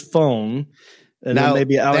to his phone, and then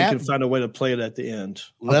maybe Alan can find a way to play it at the end.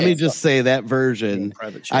 Let me just say that version.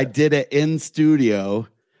 I did it in studio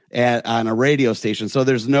on a radio station, so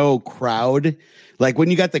there's no crowd. Like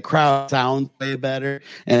when you got the crowd, sounds way better,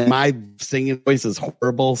 and my singing voice is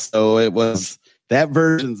horrible. So that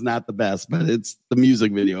version's not the best, but it's the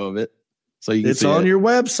music video of it. So you can it's on your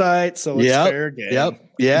website, so it's fair game.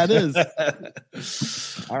 Yep. Yeah, it is.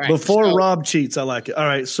 All right. Before Rob cheats, I like it. All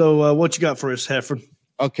right. So what you got for us, Heffron?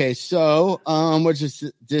 Okay. So what's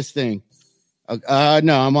this thing? No,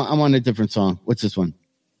 I'm on a different song. What's this one?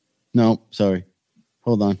 No, sorry.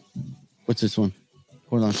 Hold on. What's this one?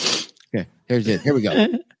 Hold on. Okay. Here's it. Here we go.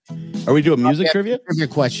 Are we doing music trivia? Trivia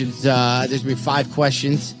questions. There's going to be 5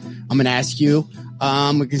 questions I'm going to ask you.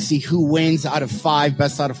 We can see who wins out of 5.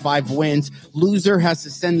 Best out of 5 wins. Loser has to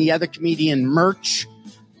send the other comedian merch.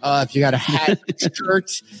 If you got a hat,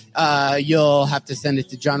 shirt, you'll have to send it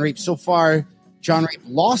to John Reep. So far, John Reep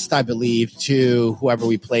lost, I believe, to whoever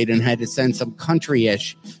we played and had to send some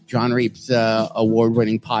country-ish. John Reep's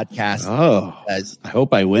award-winning podcast. Oh, I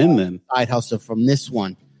hope I win then. Side hustle from this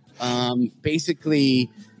one. Basically,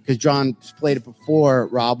 because John played it before,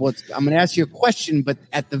 Rob, I'm going to ask you a question, but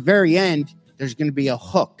at the very end, there's going to be a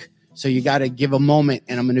hook. So you got to give a moment,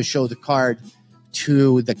 and I'm going to show the card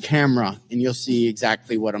to the camera, and you'll see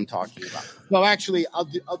exactly what I'm talking about. Well, actually, I'll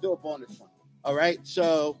do a bonus one. All right.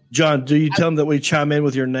 So, John, do you tell them that we chime in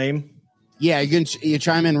with your name? Yeah, you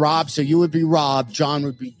chime in, Rob. So you would be Rob. John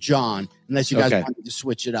would be John, unless you guys wanted to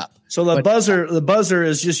switch it up. So the buzzer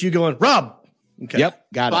is just you going, Rob. Okay. Yep,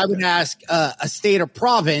 got it. I would ask a state or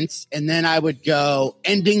province, and then I would go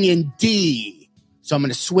ending in D. So I'm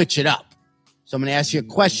going to switch it up. So I'm going to ask you a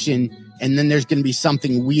question, and then there's going to be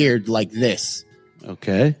something weird like this.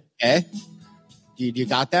 Okay. Okay. You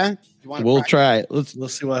got that? We'll try it. Let's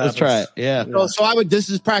see what happens. Let's try it. Yeah. So I would. This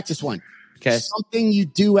is practice one. Okay. Something you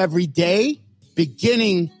do every day,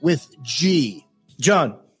 beginning with G.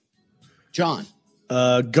 John.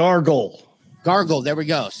 Gargle. There we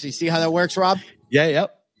go. So you see how that works, Rob? Yeah.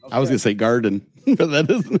 Yep. Okay. I was going to say garden, but that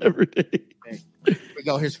isn't every day. Okay. Here we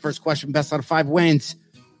go. Here's the first question. Best out of 5 wins.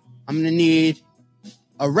 I'm going to need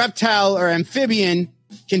a reptile or amphibian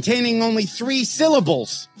containing only 3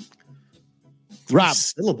 syllables. Rob.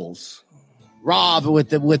 Syllables. Rob with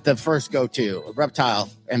the first go-to. A reptile,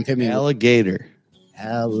 amphibian. Alligator.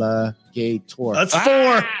 That's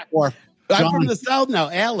 4. 4. I'm from the South now.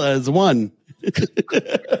 Alla is 1.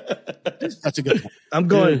 That's a good one. I'm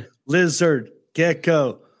going lizard,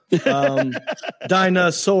 gecko,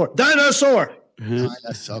 dinosaur. That's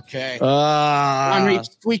okay. I'm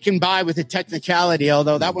squeaking by with a technicality,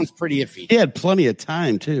 although that one's pretty iffy. He had plenty of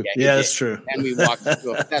time, too. Yeah, that's true. And we walked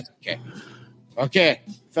through it. That's okay. Okay,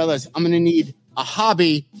 fellas, I'm going to need a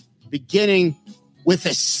hobby beginning with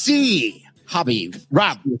a C. Hobby.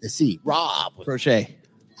 Rob with a C. Rob. Crochet.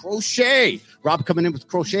 Rob coming in with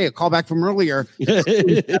crochet. A callback from earlier.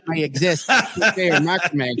 That may exist. Crochet or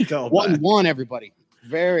macrame. 1-1, everybody.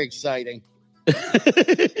 Very exciting.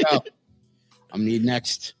 So, I'm need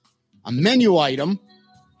next a menu item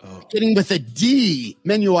beginning with a D.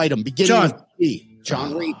 Menu item beginning with D.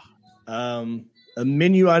 John Reed. A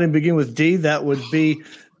menu item beginning with D. That would be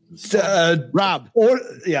Rob. I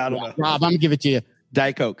don't know. Rob, I'm gonna give it to you.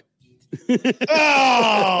 Diet Coke.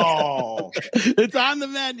 Oh, it's on the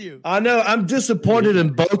menu. I know. I'm disappointed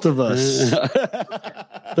in both of us.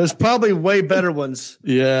 There's probably way better ones.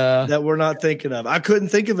 Yeah, that we're not thinking of. I couldn't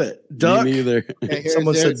think of it. Duck. Me neither. Okay,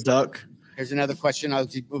 Someone said duck. Here's another question. I'll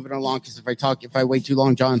keep moving along because if I wait too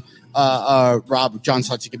long, John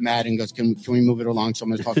starts to get mad and goes, "Can we move it along?" So I'm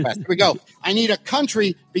going to talk fast. Here we go. I need a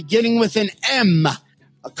country beginning with an M.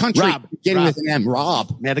 A country beginning with an M.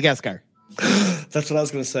 Rob. Madagascar. That's what I was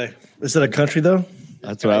going to say. Is it a country though?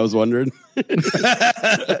 That's what I was wondering.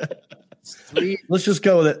 3. Let's just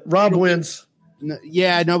go with it. Rob wins.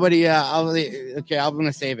 Yeah, nobody. I'm going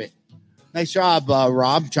to save it. Nice job,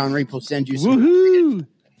 Rob. John Reap will send you some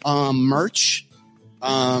merch. We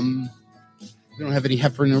don't have any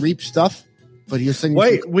Heifer and Reap stuff, but he's sending.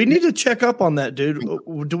 Wait, we need to check up on that, dude.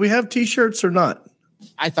 Do we have T-shirts or not?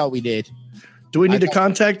 I thought we did. Do we need to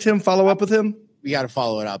contact him? Follow up with him? We got to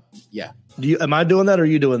follow it up. Yeah. Am I doing that or are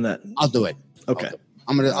you doing that? I'll do it. Okay.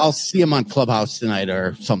 I'll see him on Clubhouse tonight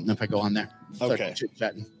or something if I go on there. Okay.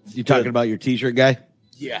 Chit-chatting. You talking about your T-shirt guy?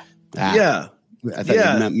 Yeah. Yeah. I thought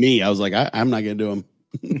you meant me. I was like, I'm not going to do them.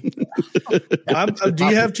 Do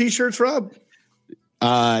you have T-shirts, Rob?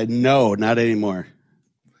 No, not anymore.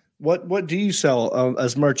 What do you sell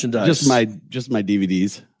as merchandise? Just my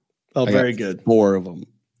DVDs. Oh, very good. 4 of them.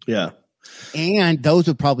 Yeah. And those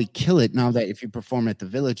would probably kill it now that if you perform at the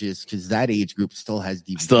Villages, because that age group still has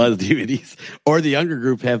DVDs. Still has DVDs. Or the younger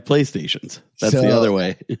group have PlayStations. That's the other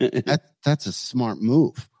way. That's a smart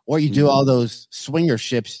move. Or you do all those swinger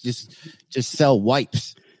ships, just sell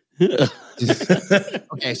wipes.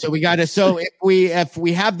 Okay, so we got to. So if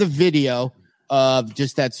we have the video of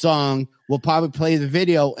just that song, we'll probably play the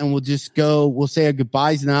video and we'll just go. We'll say our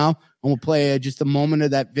goodbyes now, and we'll play just a moment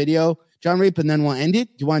of that video, John Reap, and then we'll end it.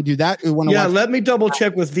 Do you want to do that? Or let me double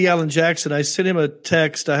check with the Alan Jackson. I sent him a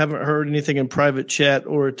text. I haven't heard anything in private chat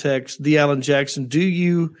or a text. The Alan Jackson,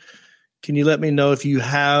 can you let me know if you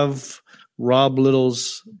have Rob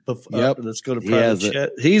Little's? Yep. Let's go to private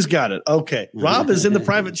chat. He's got it. Okay. Rob is in the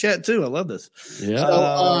private chat too. I love this. Yeah.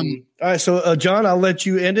 All right. So, John, I'll let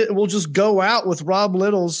you end it. And we'll just go out with Rob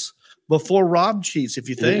Little's before Rob cheats, if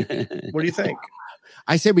you think. What do you think?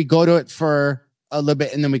 I say we go to it for a little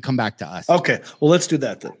bit and then we come back to us. Okay. Well, let's do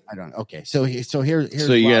that then. Okay. So here's so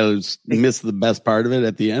you guys miss the best part of it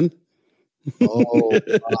at the end. Oh,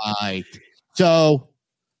 right. So,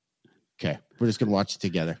 okay, we're just gonna watch it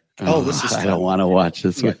together. This is. I don't want to watch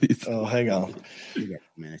this one. Oh, hang on.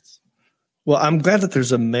 Minutes. Well, I'm glad that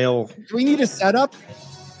there's a male. Do we need a setup?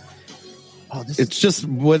 It's just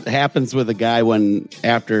what happens with a guy when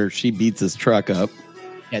after she beats his truck up.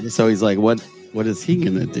 Yeah. So he's like, what is he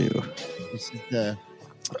gonna do? This is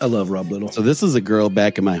I love Rob Little. So this is a girl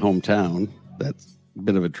back in my hometown that's a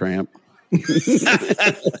bit of a tramp. And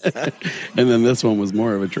then this one was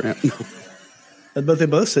more of a tramp. But they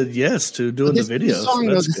both said yes to doing the video. Song,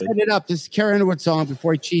 though, to set it up. This is Carrie Underwood song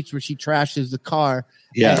Before He Cheats, where she trashes the car.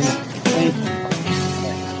 Yeah.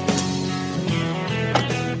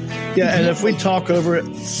 And if we talk over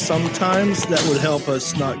it sometimes, that would help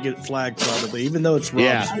us not get flagged, probably, even though it's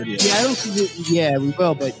Rob's video. Yeah, I don't think we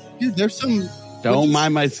will, but dude, there's some. Don't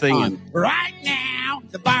mind my singing. Right now,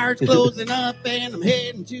 the bar's closing up, and I'm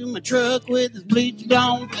heading to my truck with this bleach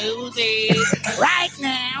blonde Susie. Right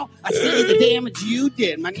now, I see the damage you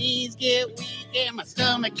did. My knees get weak and my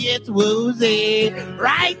stomach gets woozy.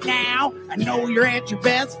 Right now, I know you're at your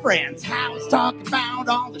best friend's house talking about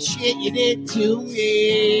all the shit you did to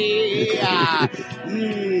me.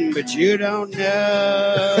 But you don't know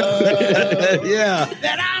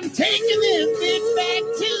that I'm taking this bitch back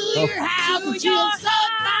to your house and she'll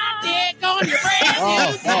suck my dick on your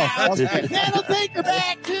brand new couch. Okay. Then I'll take her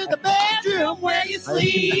back to the bedroom where you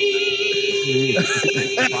sleep.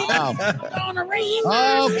 Wow. Gonna read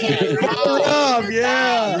my Okay. Rob,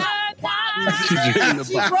 yeah.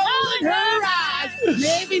 She's rolling her eyes.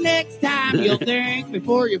 Maybe next time you'll think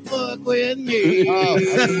before you fuck with me.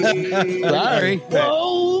 Sorry.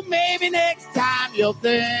 Oh, maybe next time you'll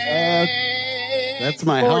think. That's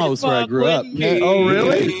my house where I grew up. Oh,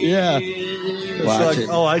 really? Yeah. It's Watch like, it.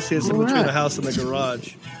 oh, I see. It's in between the house and the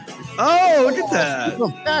garage. Oh, look at that.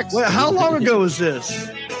 Wait, how long ago was this?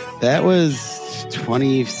 That was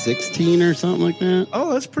 2016 or something like that.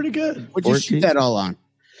 Oh, that's pretty good. What'd you shoot that all on?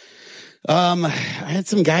 I had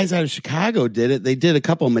some guys out of Chicago did it. They did a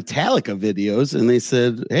couple of Metallica videos, and they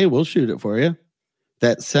said, "Hey, we'll shoot it for you."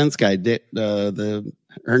 That Sense guy did the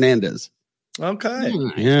Hernandez. Okay.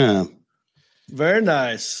 Yeah. Very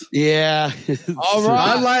nice. Yeah. All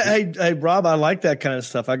right. Hey, Rob, I like that kind of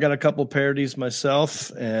stuff. I got a couple parodies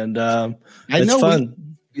myself, and it's fun.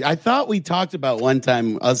 I thought we talked about one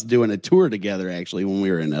time us doing a tour together, actually, when we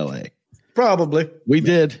were in LA. Probably. We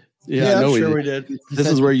did. Yeah, I'm sure we did. This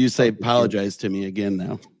is where you say apologize to me again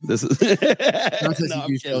now. This is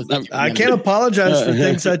I can't apologize for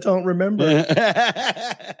things I don't remember. All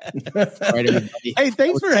right, everybody. Hey,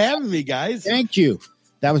 thanks for having me, guys. Thank you.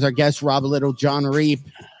 That was our guest, Rob Little, John Reep,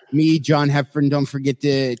 me, John Heffron. Don't forget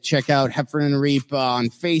to check out Heffron and Reep on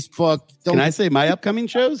Facebook. Can I say my upcoming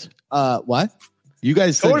shows? What? You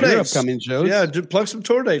guys said Tour your dates. upcoming shows. Yeah, plug some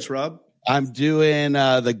tour dates, Rob. I'm doing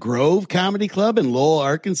the Grove Comedy Club in Lowell,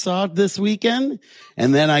 Arkansas this weekend.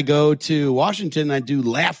 And then I go to Washington. I do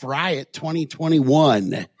Laugh Riot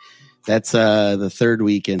 2021. That's the third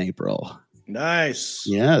week in April. Nice.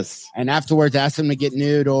 Yes. And afterwards, ask them to get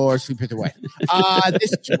nude or sleep with their wife.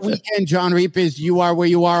 This weekend, John Reep is You Are Where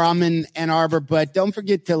You Are. I'm in Ann Arbor. But don't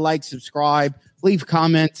forget to like, subscribe, leave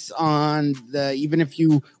comments on even if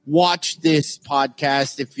you watch this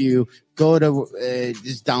podcast, if you go to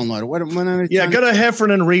just download it. What go to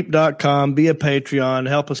heffronandreap.com, be a Patreon,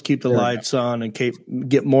 help us keep the lights on and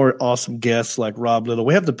get more awesome guests like Rob Little.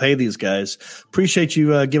 We have to pay these guys. Appreciate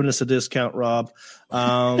you giving us a discount, Rob.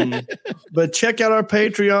 But check out our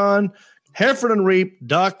Patreon,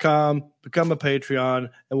 heffronandreap.com, become a Patreon,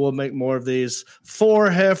 and we'll make more of these. For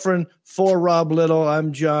Heffron, for Rob Little,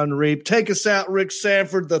 I'm John Reep. Take us out, Rick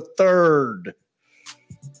Sanford III.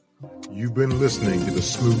 You've been listening to the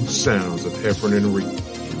smooth sounds of Heffron and Reep.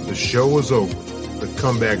 The show is over, but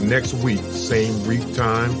come back next week, same Reep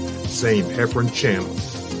time, same Heffron channel,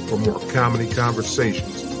 for more comedy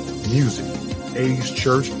conversations, music, 80s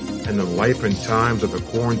church, and the life and times of a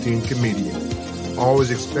quarantine comedian.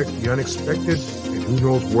 Always expect the unexpected, and who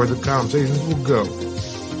knows where the conversations will go.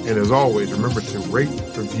 And as always, remember to rate,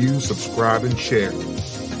 review, subscribe, and share.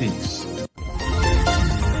 Peace.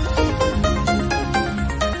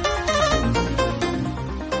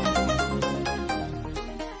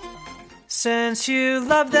 Since you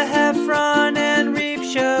love the Heffron and Reep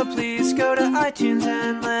show, please go to iTunes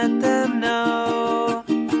and let them know.